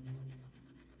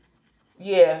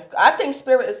 Yeah, I think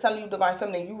Spirit is telling you, Divine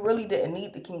Feminine, you really didn't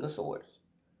need the King of Swords.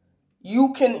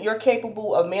 You're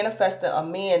capable of manifesting a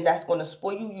man that's going to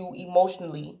spoil you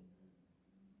emotionally.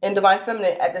 And Divine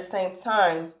Feminine, at the same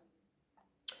time,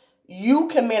 you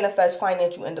can manifest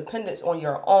financial independence on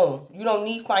your own. You don't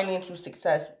need financial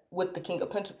success with the King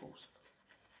of Pentacles.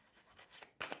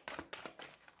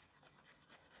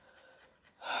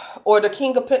 Or the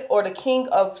King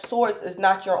of Swords is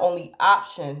not your only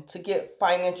option to get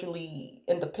financially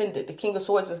independent. The King of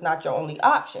Swords is not your only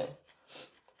option.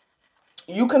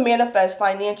 You can manifest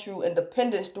financial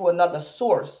independence through another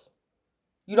source.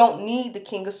 You don't need the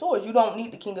King of Swords. You don't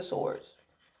need the King of Swords.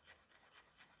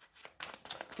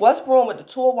 What's brewing with the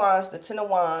 2 of Wands, the 10 of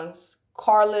Wands,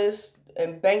 carless,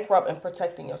 and bankrupt and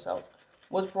protecting yourself?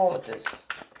 What's brewing with this?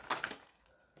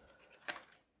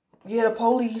 Yeah, the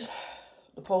police.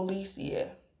 The police, yeah.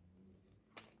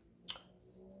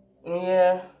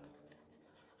 Yeah.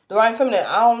 Divine Feminine,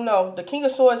 I don't know. The King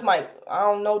of Swords might, I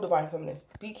don't know, Divine Feminine.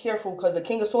 Be careful, because the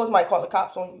King of Swords might call the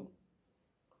cops on you.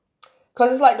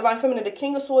 Because it's like, Divine Feminine, the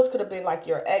King of Swords could have been like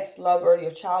your ex-lover,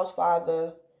 your child's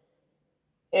father.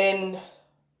 And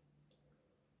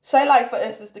say, like, for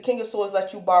instance, the King of Swords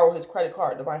let you borrow his credit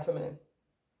card, Divine Feminine.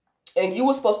 And you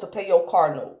were supposed to pay your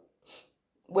car note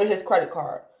with his credit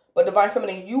card. But Divine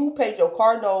Feminine, you paid your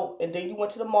car note, and then you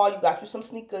went to the mall, you got you some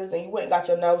sneakers, and you went and got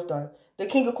your nails done. The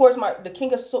King of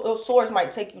Swords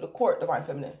might take you to court, Divine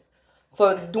Feminine,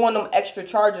 for doing them extra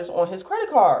charges on his credit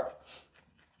card.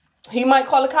 He might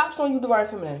call the cops on you, Divine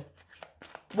Feminine.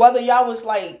 Whether y'all was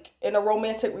like in a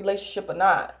romantic relationship or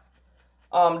not.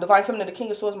 Divine Feminine, the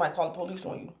King of Swords might call the police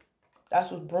on you.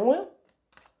 That's what's brewing.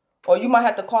 Or you might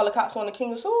have to call the cops on the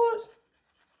King of Swords.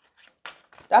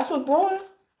 That's what's brewing.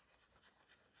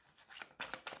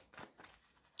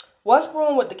 What's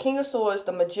brewing with the King of Swords,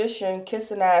 the Magician,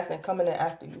 kissing ass and coming in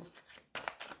after you?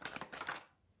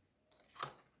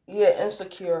 Yeah,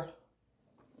 insecure.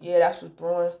 Yeah, that's what's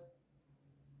brewing.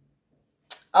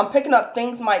 I'm picking up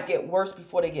things might get worse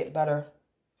before they get better.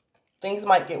 Things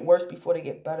might get worse before they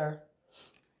get better.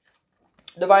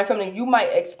 Divine Feminine, you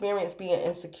might experience being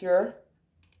insecure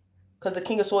because the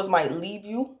King of Swords might leave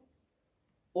you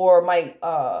or might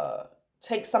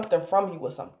take something from you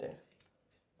or something.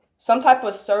 Some type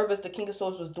of service the King of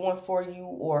Swords was doing for you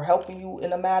or helping you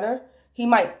in a matter, he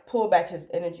might pull back his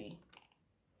energy.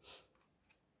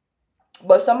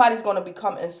 But somebody's going to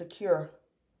become insecure.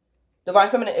 Divine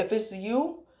Feminine, if it's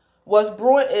you, what's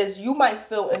brewing is you might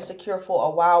feel insecure for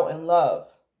a while in love.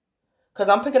 Because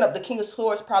I'm picking up the King of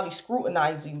Swords probably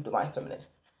scrutinizing you, Divine Feminine.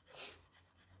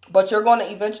 But you're going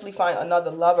to eventually find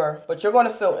another lover. But you're going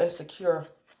to feel insecure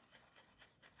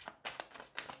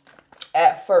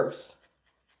at first.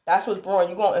 That's what's brewing.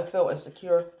 You're going to feel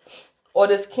insecure. Or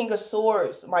this King of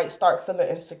Swords might start feeling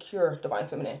insecure, Divine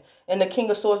Feminine. And the King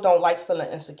of Swords don't like feeling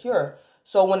insecure.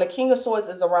 So when the King of Swords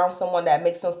is around someone that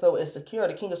makes him feel insecure,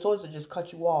 the King of Swords will just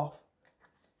cut you off.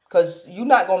 Because you're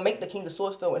not going to make the King of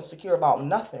Swords feel insecure about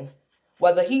nothing.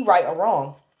 Whether he right or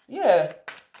wrong. Yeah.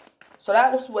 So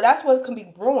that's what can be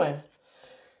brewing.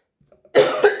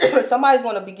 Somebody's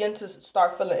going to begin to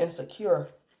start feeling insecure.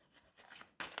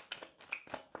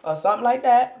 Or something like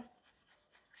that.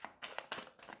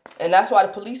 And that's why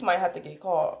the police might have to get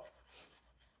called.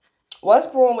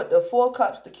 What's brewing with the Four of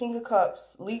Cups, the King of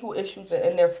Cups, legal issues and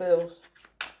in their fields?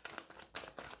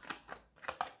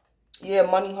 Yeah,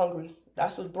 money hungry.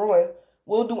 That's what's brewing.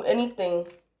 We'll do anything.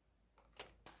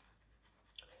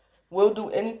 We'll do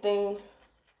anything.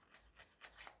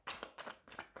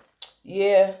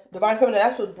 Yeah, Divine Feminine,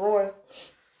 that's what's brewing.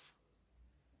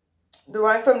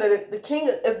 Divine Feminine,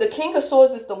 if the King of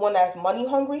Swords is the one that's money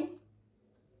hungry,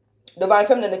 Divine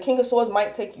Feminine, the King of Swords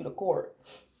might take you to court.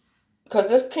 Because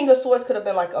this King of Swords could have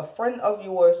been like a friend of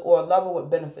yours or a lover with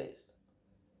benefits.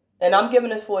 And I'm giving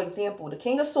this for example. The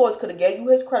King of Swords could have gave you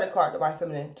his credit card, Divine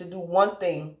Feminine, to do one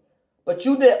thing. But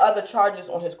you did other charges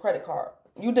on his credit card.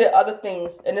 You did other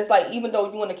things. And it's like, even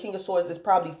though you and the King of Swords is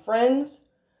probably friends,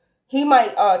 he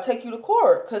might take you to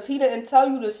court. Because he didn't tell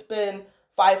you to spend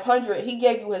 $500. He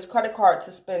gave you his credit card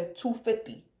to spend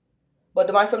 $250. But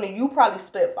Divine Feminine, you probably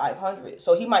spent $500.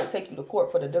 So he might take you to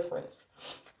court for the difference.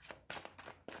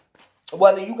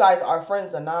 Whether you guys are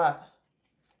friends or not.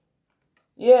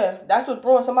 Yeah, that's what's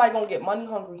brewing. Somebody gonna get money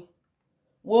hungry.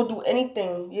 We'll do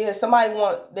anything. Yeah, somebody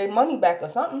want their money back or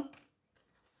something.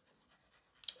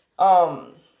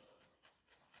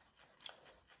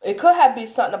 It could have been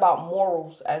something about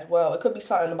morals as well. It could be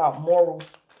something about morals.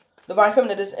 Divine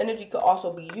Feminine, this energy could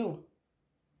also be you.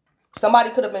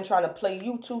 Somebody could have been trying to play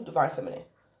you too, Divine Feminine.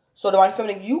 So Divine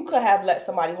Feminine, you could have let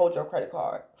somebody hold your credit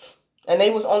card. And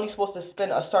they was only supposed to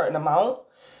spend a certain amount.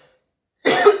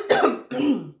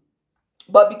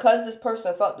 But because this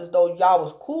person felt as though y'all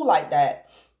was cool like that,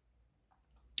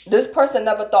 this person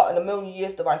never thought in a million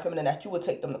years, Divine Feminine, that you would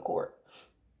take them to court.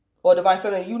 Or Divine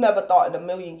Feminine, you never thought in a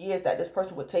million years that this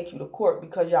person would take you to court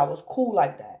because y'all was cool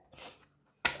like that.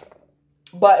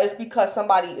 But it's because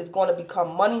somebody is going to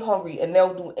become money hungry and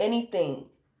they'll do anything.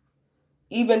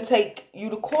 Even take you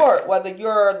to court, whether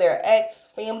you're their ex,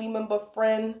 family member,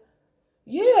 friend.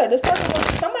 Yeah, this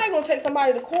person, somebody going to take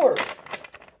somebody to court.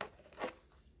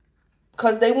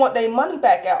 Because they want their money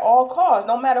back at all costs,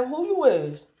 no matter who you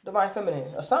is, Divine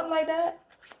Feminine, or something like that.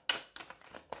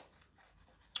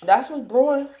 That's what's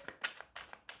brewing.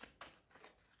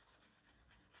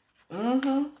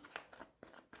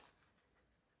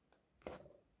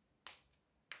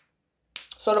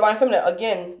 So Divine Feminine,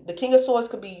 again, the King of Swords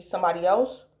could be somebody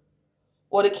else.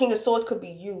 Or the King of Swords could be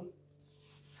you.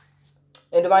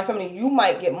 And Divine Feminine, you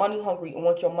might get money hungry and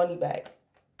want your money back.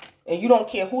 And you don't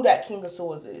care who that King of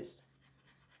Swords is.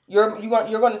 You're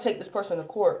going to take this person to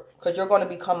court. Because you're going to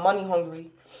become money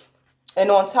hungry. And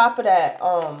on top of that,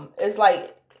 it's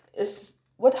like,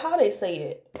 how they say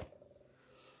it?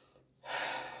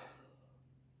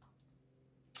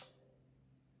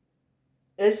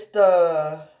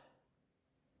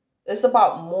 It's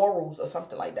about morals or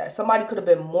something like that. Somebody could have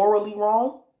been morally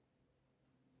wrong.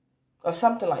 Or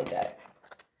something like that.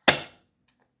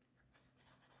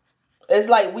 It's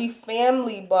like we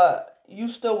family, but you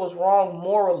still was wrong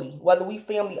morally. Whether we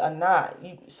family or not.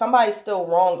 Somebody's still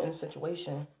wrong in the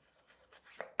situation.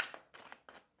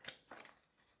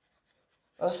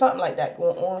 or something like that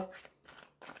going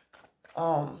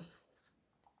on.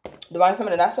 Divine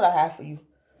Feminine, that's what I have for you.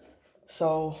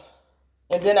 So,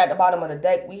 and then at the bottom of the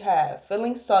deck, we have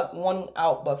feeling stuck, wanting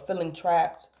out, but feeling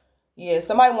trapped. Yeah,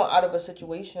 somebody want out of a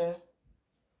situation.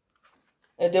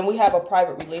 And then we have a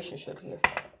private relationship here.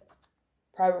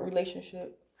 Private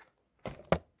relationship.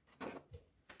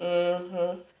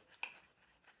 Yep.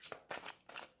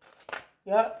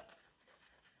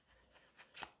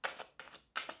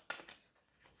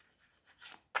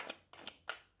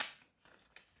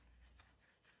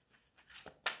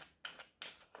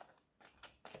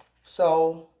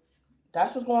 So,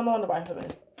 that's what's going on, Divine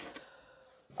Feminine.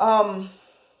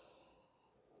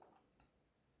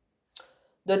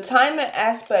 The timing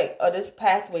aspect of this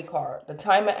pathway card, the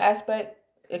timing aspect,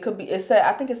 it could be, it said,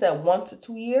 I think it said 1 to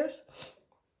 2 years.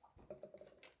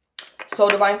 So,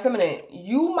 Divine Feminine,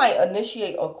 you might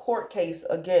initiate a court case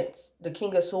against the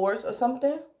King of Swords or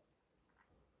something.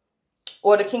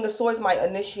 Or the King of Swords might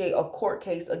initiate a court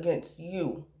case against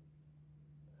you.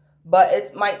 But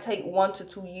it might take 1 to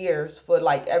 2 years for,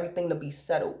 like, everything to be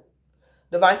settled.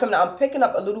 Divine Feminine, I'm picking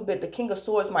up a little bit. The King of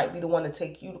Swords might be the one to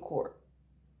take you to court.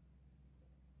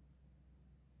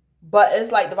 But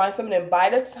it's like, Divine Feminine, by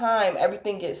the time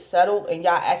everything gets settled and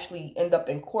y'all actually end up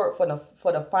in court for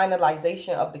the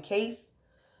finalization of the case,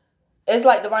 it's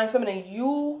like, Divine Feminine,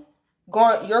 you're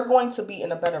going to be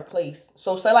in a better place.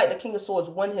 So say like the King of Swords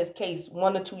win his case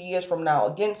 1 to 2 years from now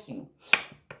against you.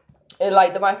 And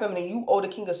like, Divine Feminine, you owe the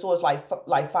King of Swords like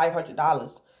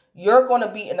 $500. You're going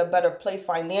to be in a better place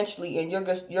financially, and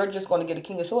you're just going to get the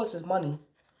King of Swords his money.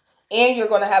 And you're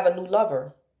going to have a new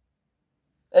lover.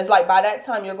 It's like, by that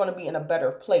time, you're going to be in a better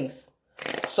place.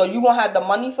 So you're going to have the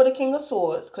money for the King of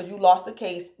Swords because you lost the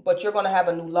case, but you're going to have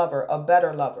a new lover, a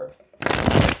better lover.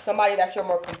 Somebody that you're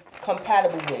more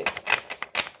compatible with.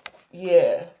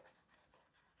 Yeah.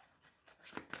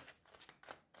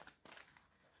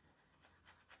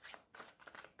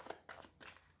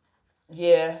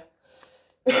 Yeah.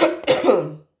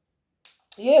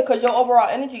 Yeah, because your overall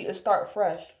energy is start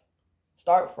fresh.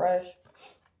 Start fresh.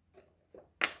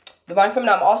 Divine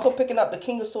Feminine, I'm also picking up the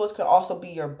King of Swords can also be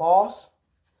your boss.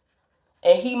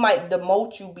 And he might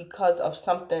demote you because of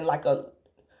something like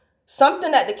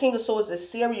something that the King of Swords is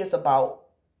serious about.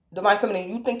 Divine Feminine,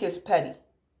 you think is petty.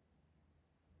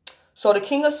 So the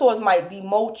King of Swords might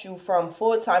demote you from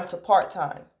full-time to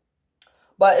part-time.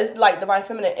 But it's like, Divine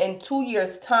Feminine, in 2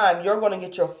 years' time, you're going to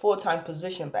get your full-time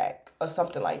position back or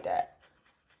something like that.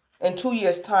 In 2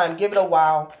 years' time, give it a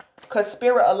while. Because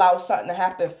Spirit allows something to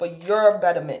happen for your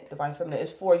betterment, Divine Feminine.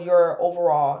 It's for your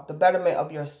overall, the betterment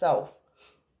of yourself.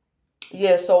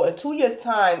 Yeah, so in 2 years'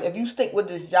 time, if you stick with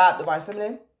this job, Divine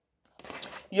Feminine,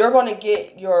 you're going to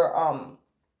get your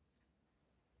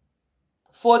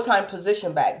full-time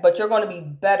position back. But you're going to be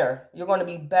better. You're going to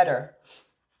be better.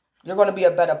 You're going to be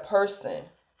a better person.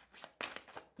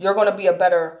 You're going to be a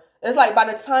better... It's like, by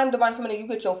the time, Divine Feminine, you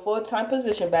get your full-time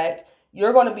position back,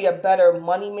 you're going to be a better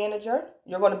money manager.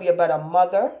 You're going to be a better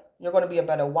mother. You're going to be a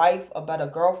better wife, a better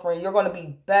girlfriend. You're going to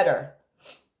be better.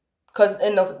 Because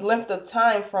in the length of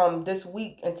time from this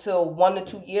week until 1 to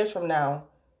 2 years from now,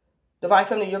 Divine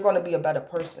Feminine, you're going to be a better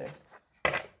person.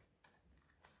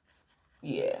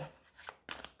 Yeah.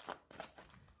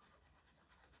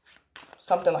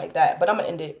 Something like that. But I'm going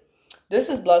to end it. This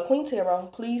is Blood Queen Tarot.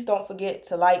 Please don't forget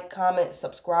to like, comment,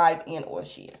 subscribe, and or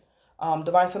share.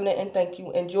 Divine Feminine, and thank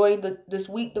you. Enjoy this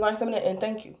week, Divine Feminine, and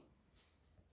thank you.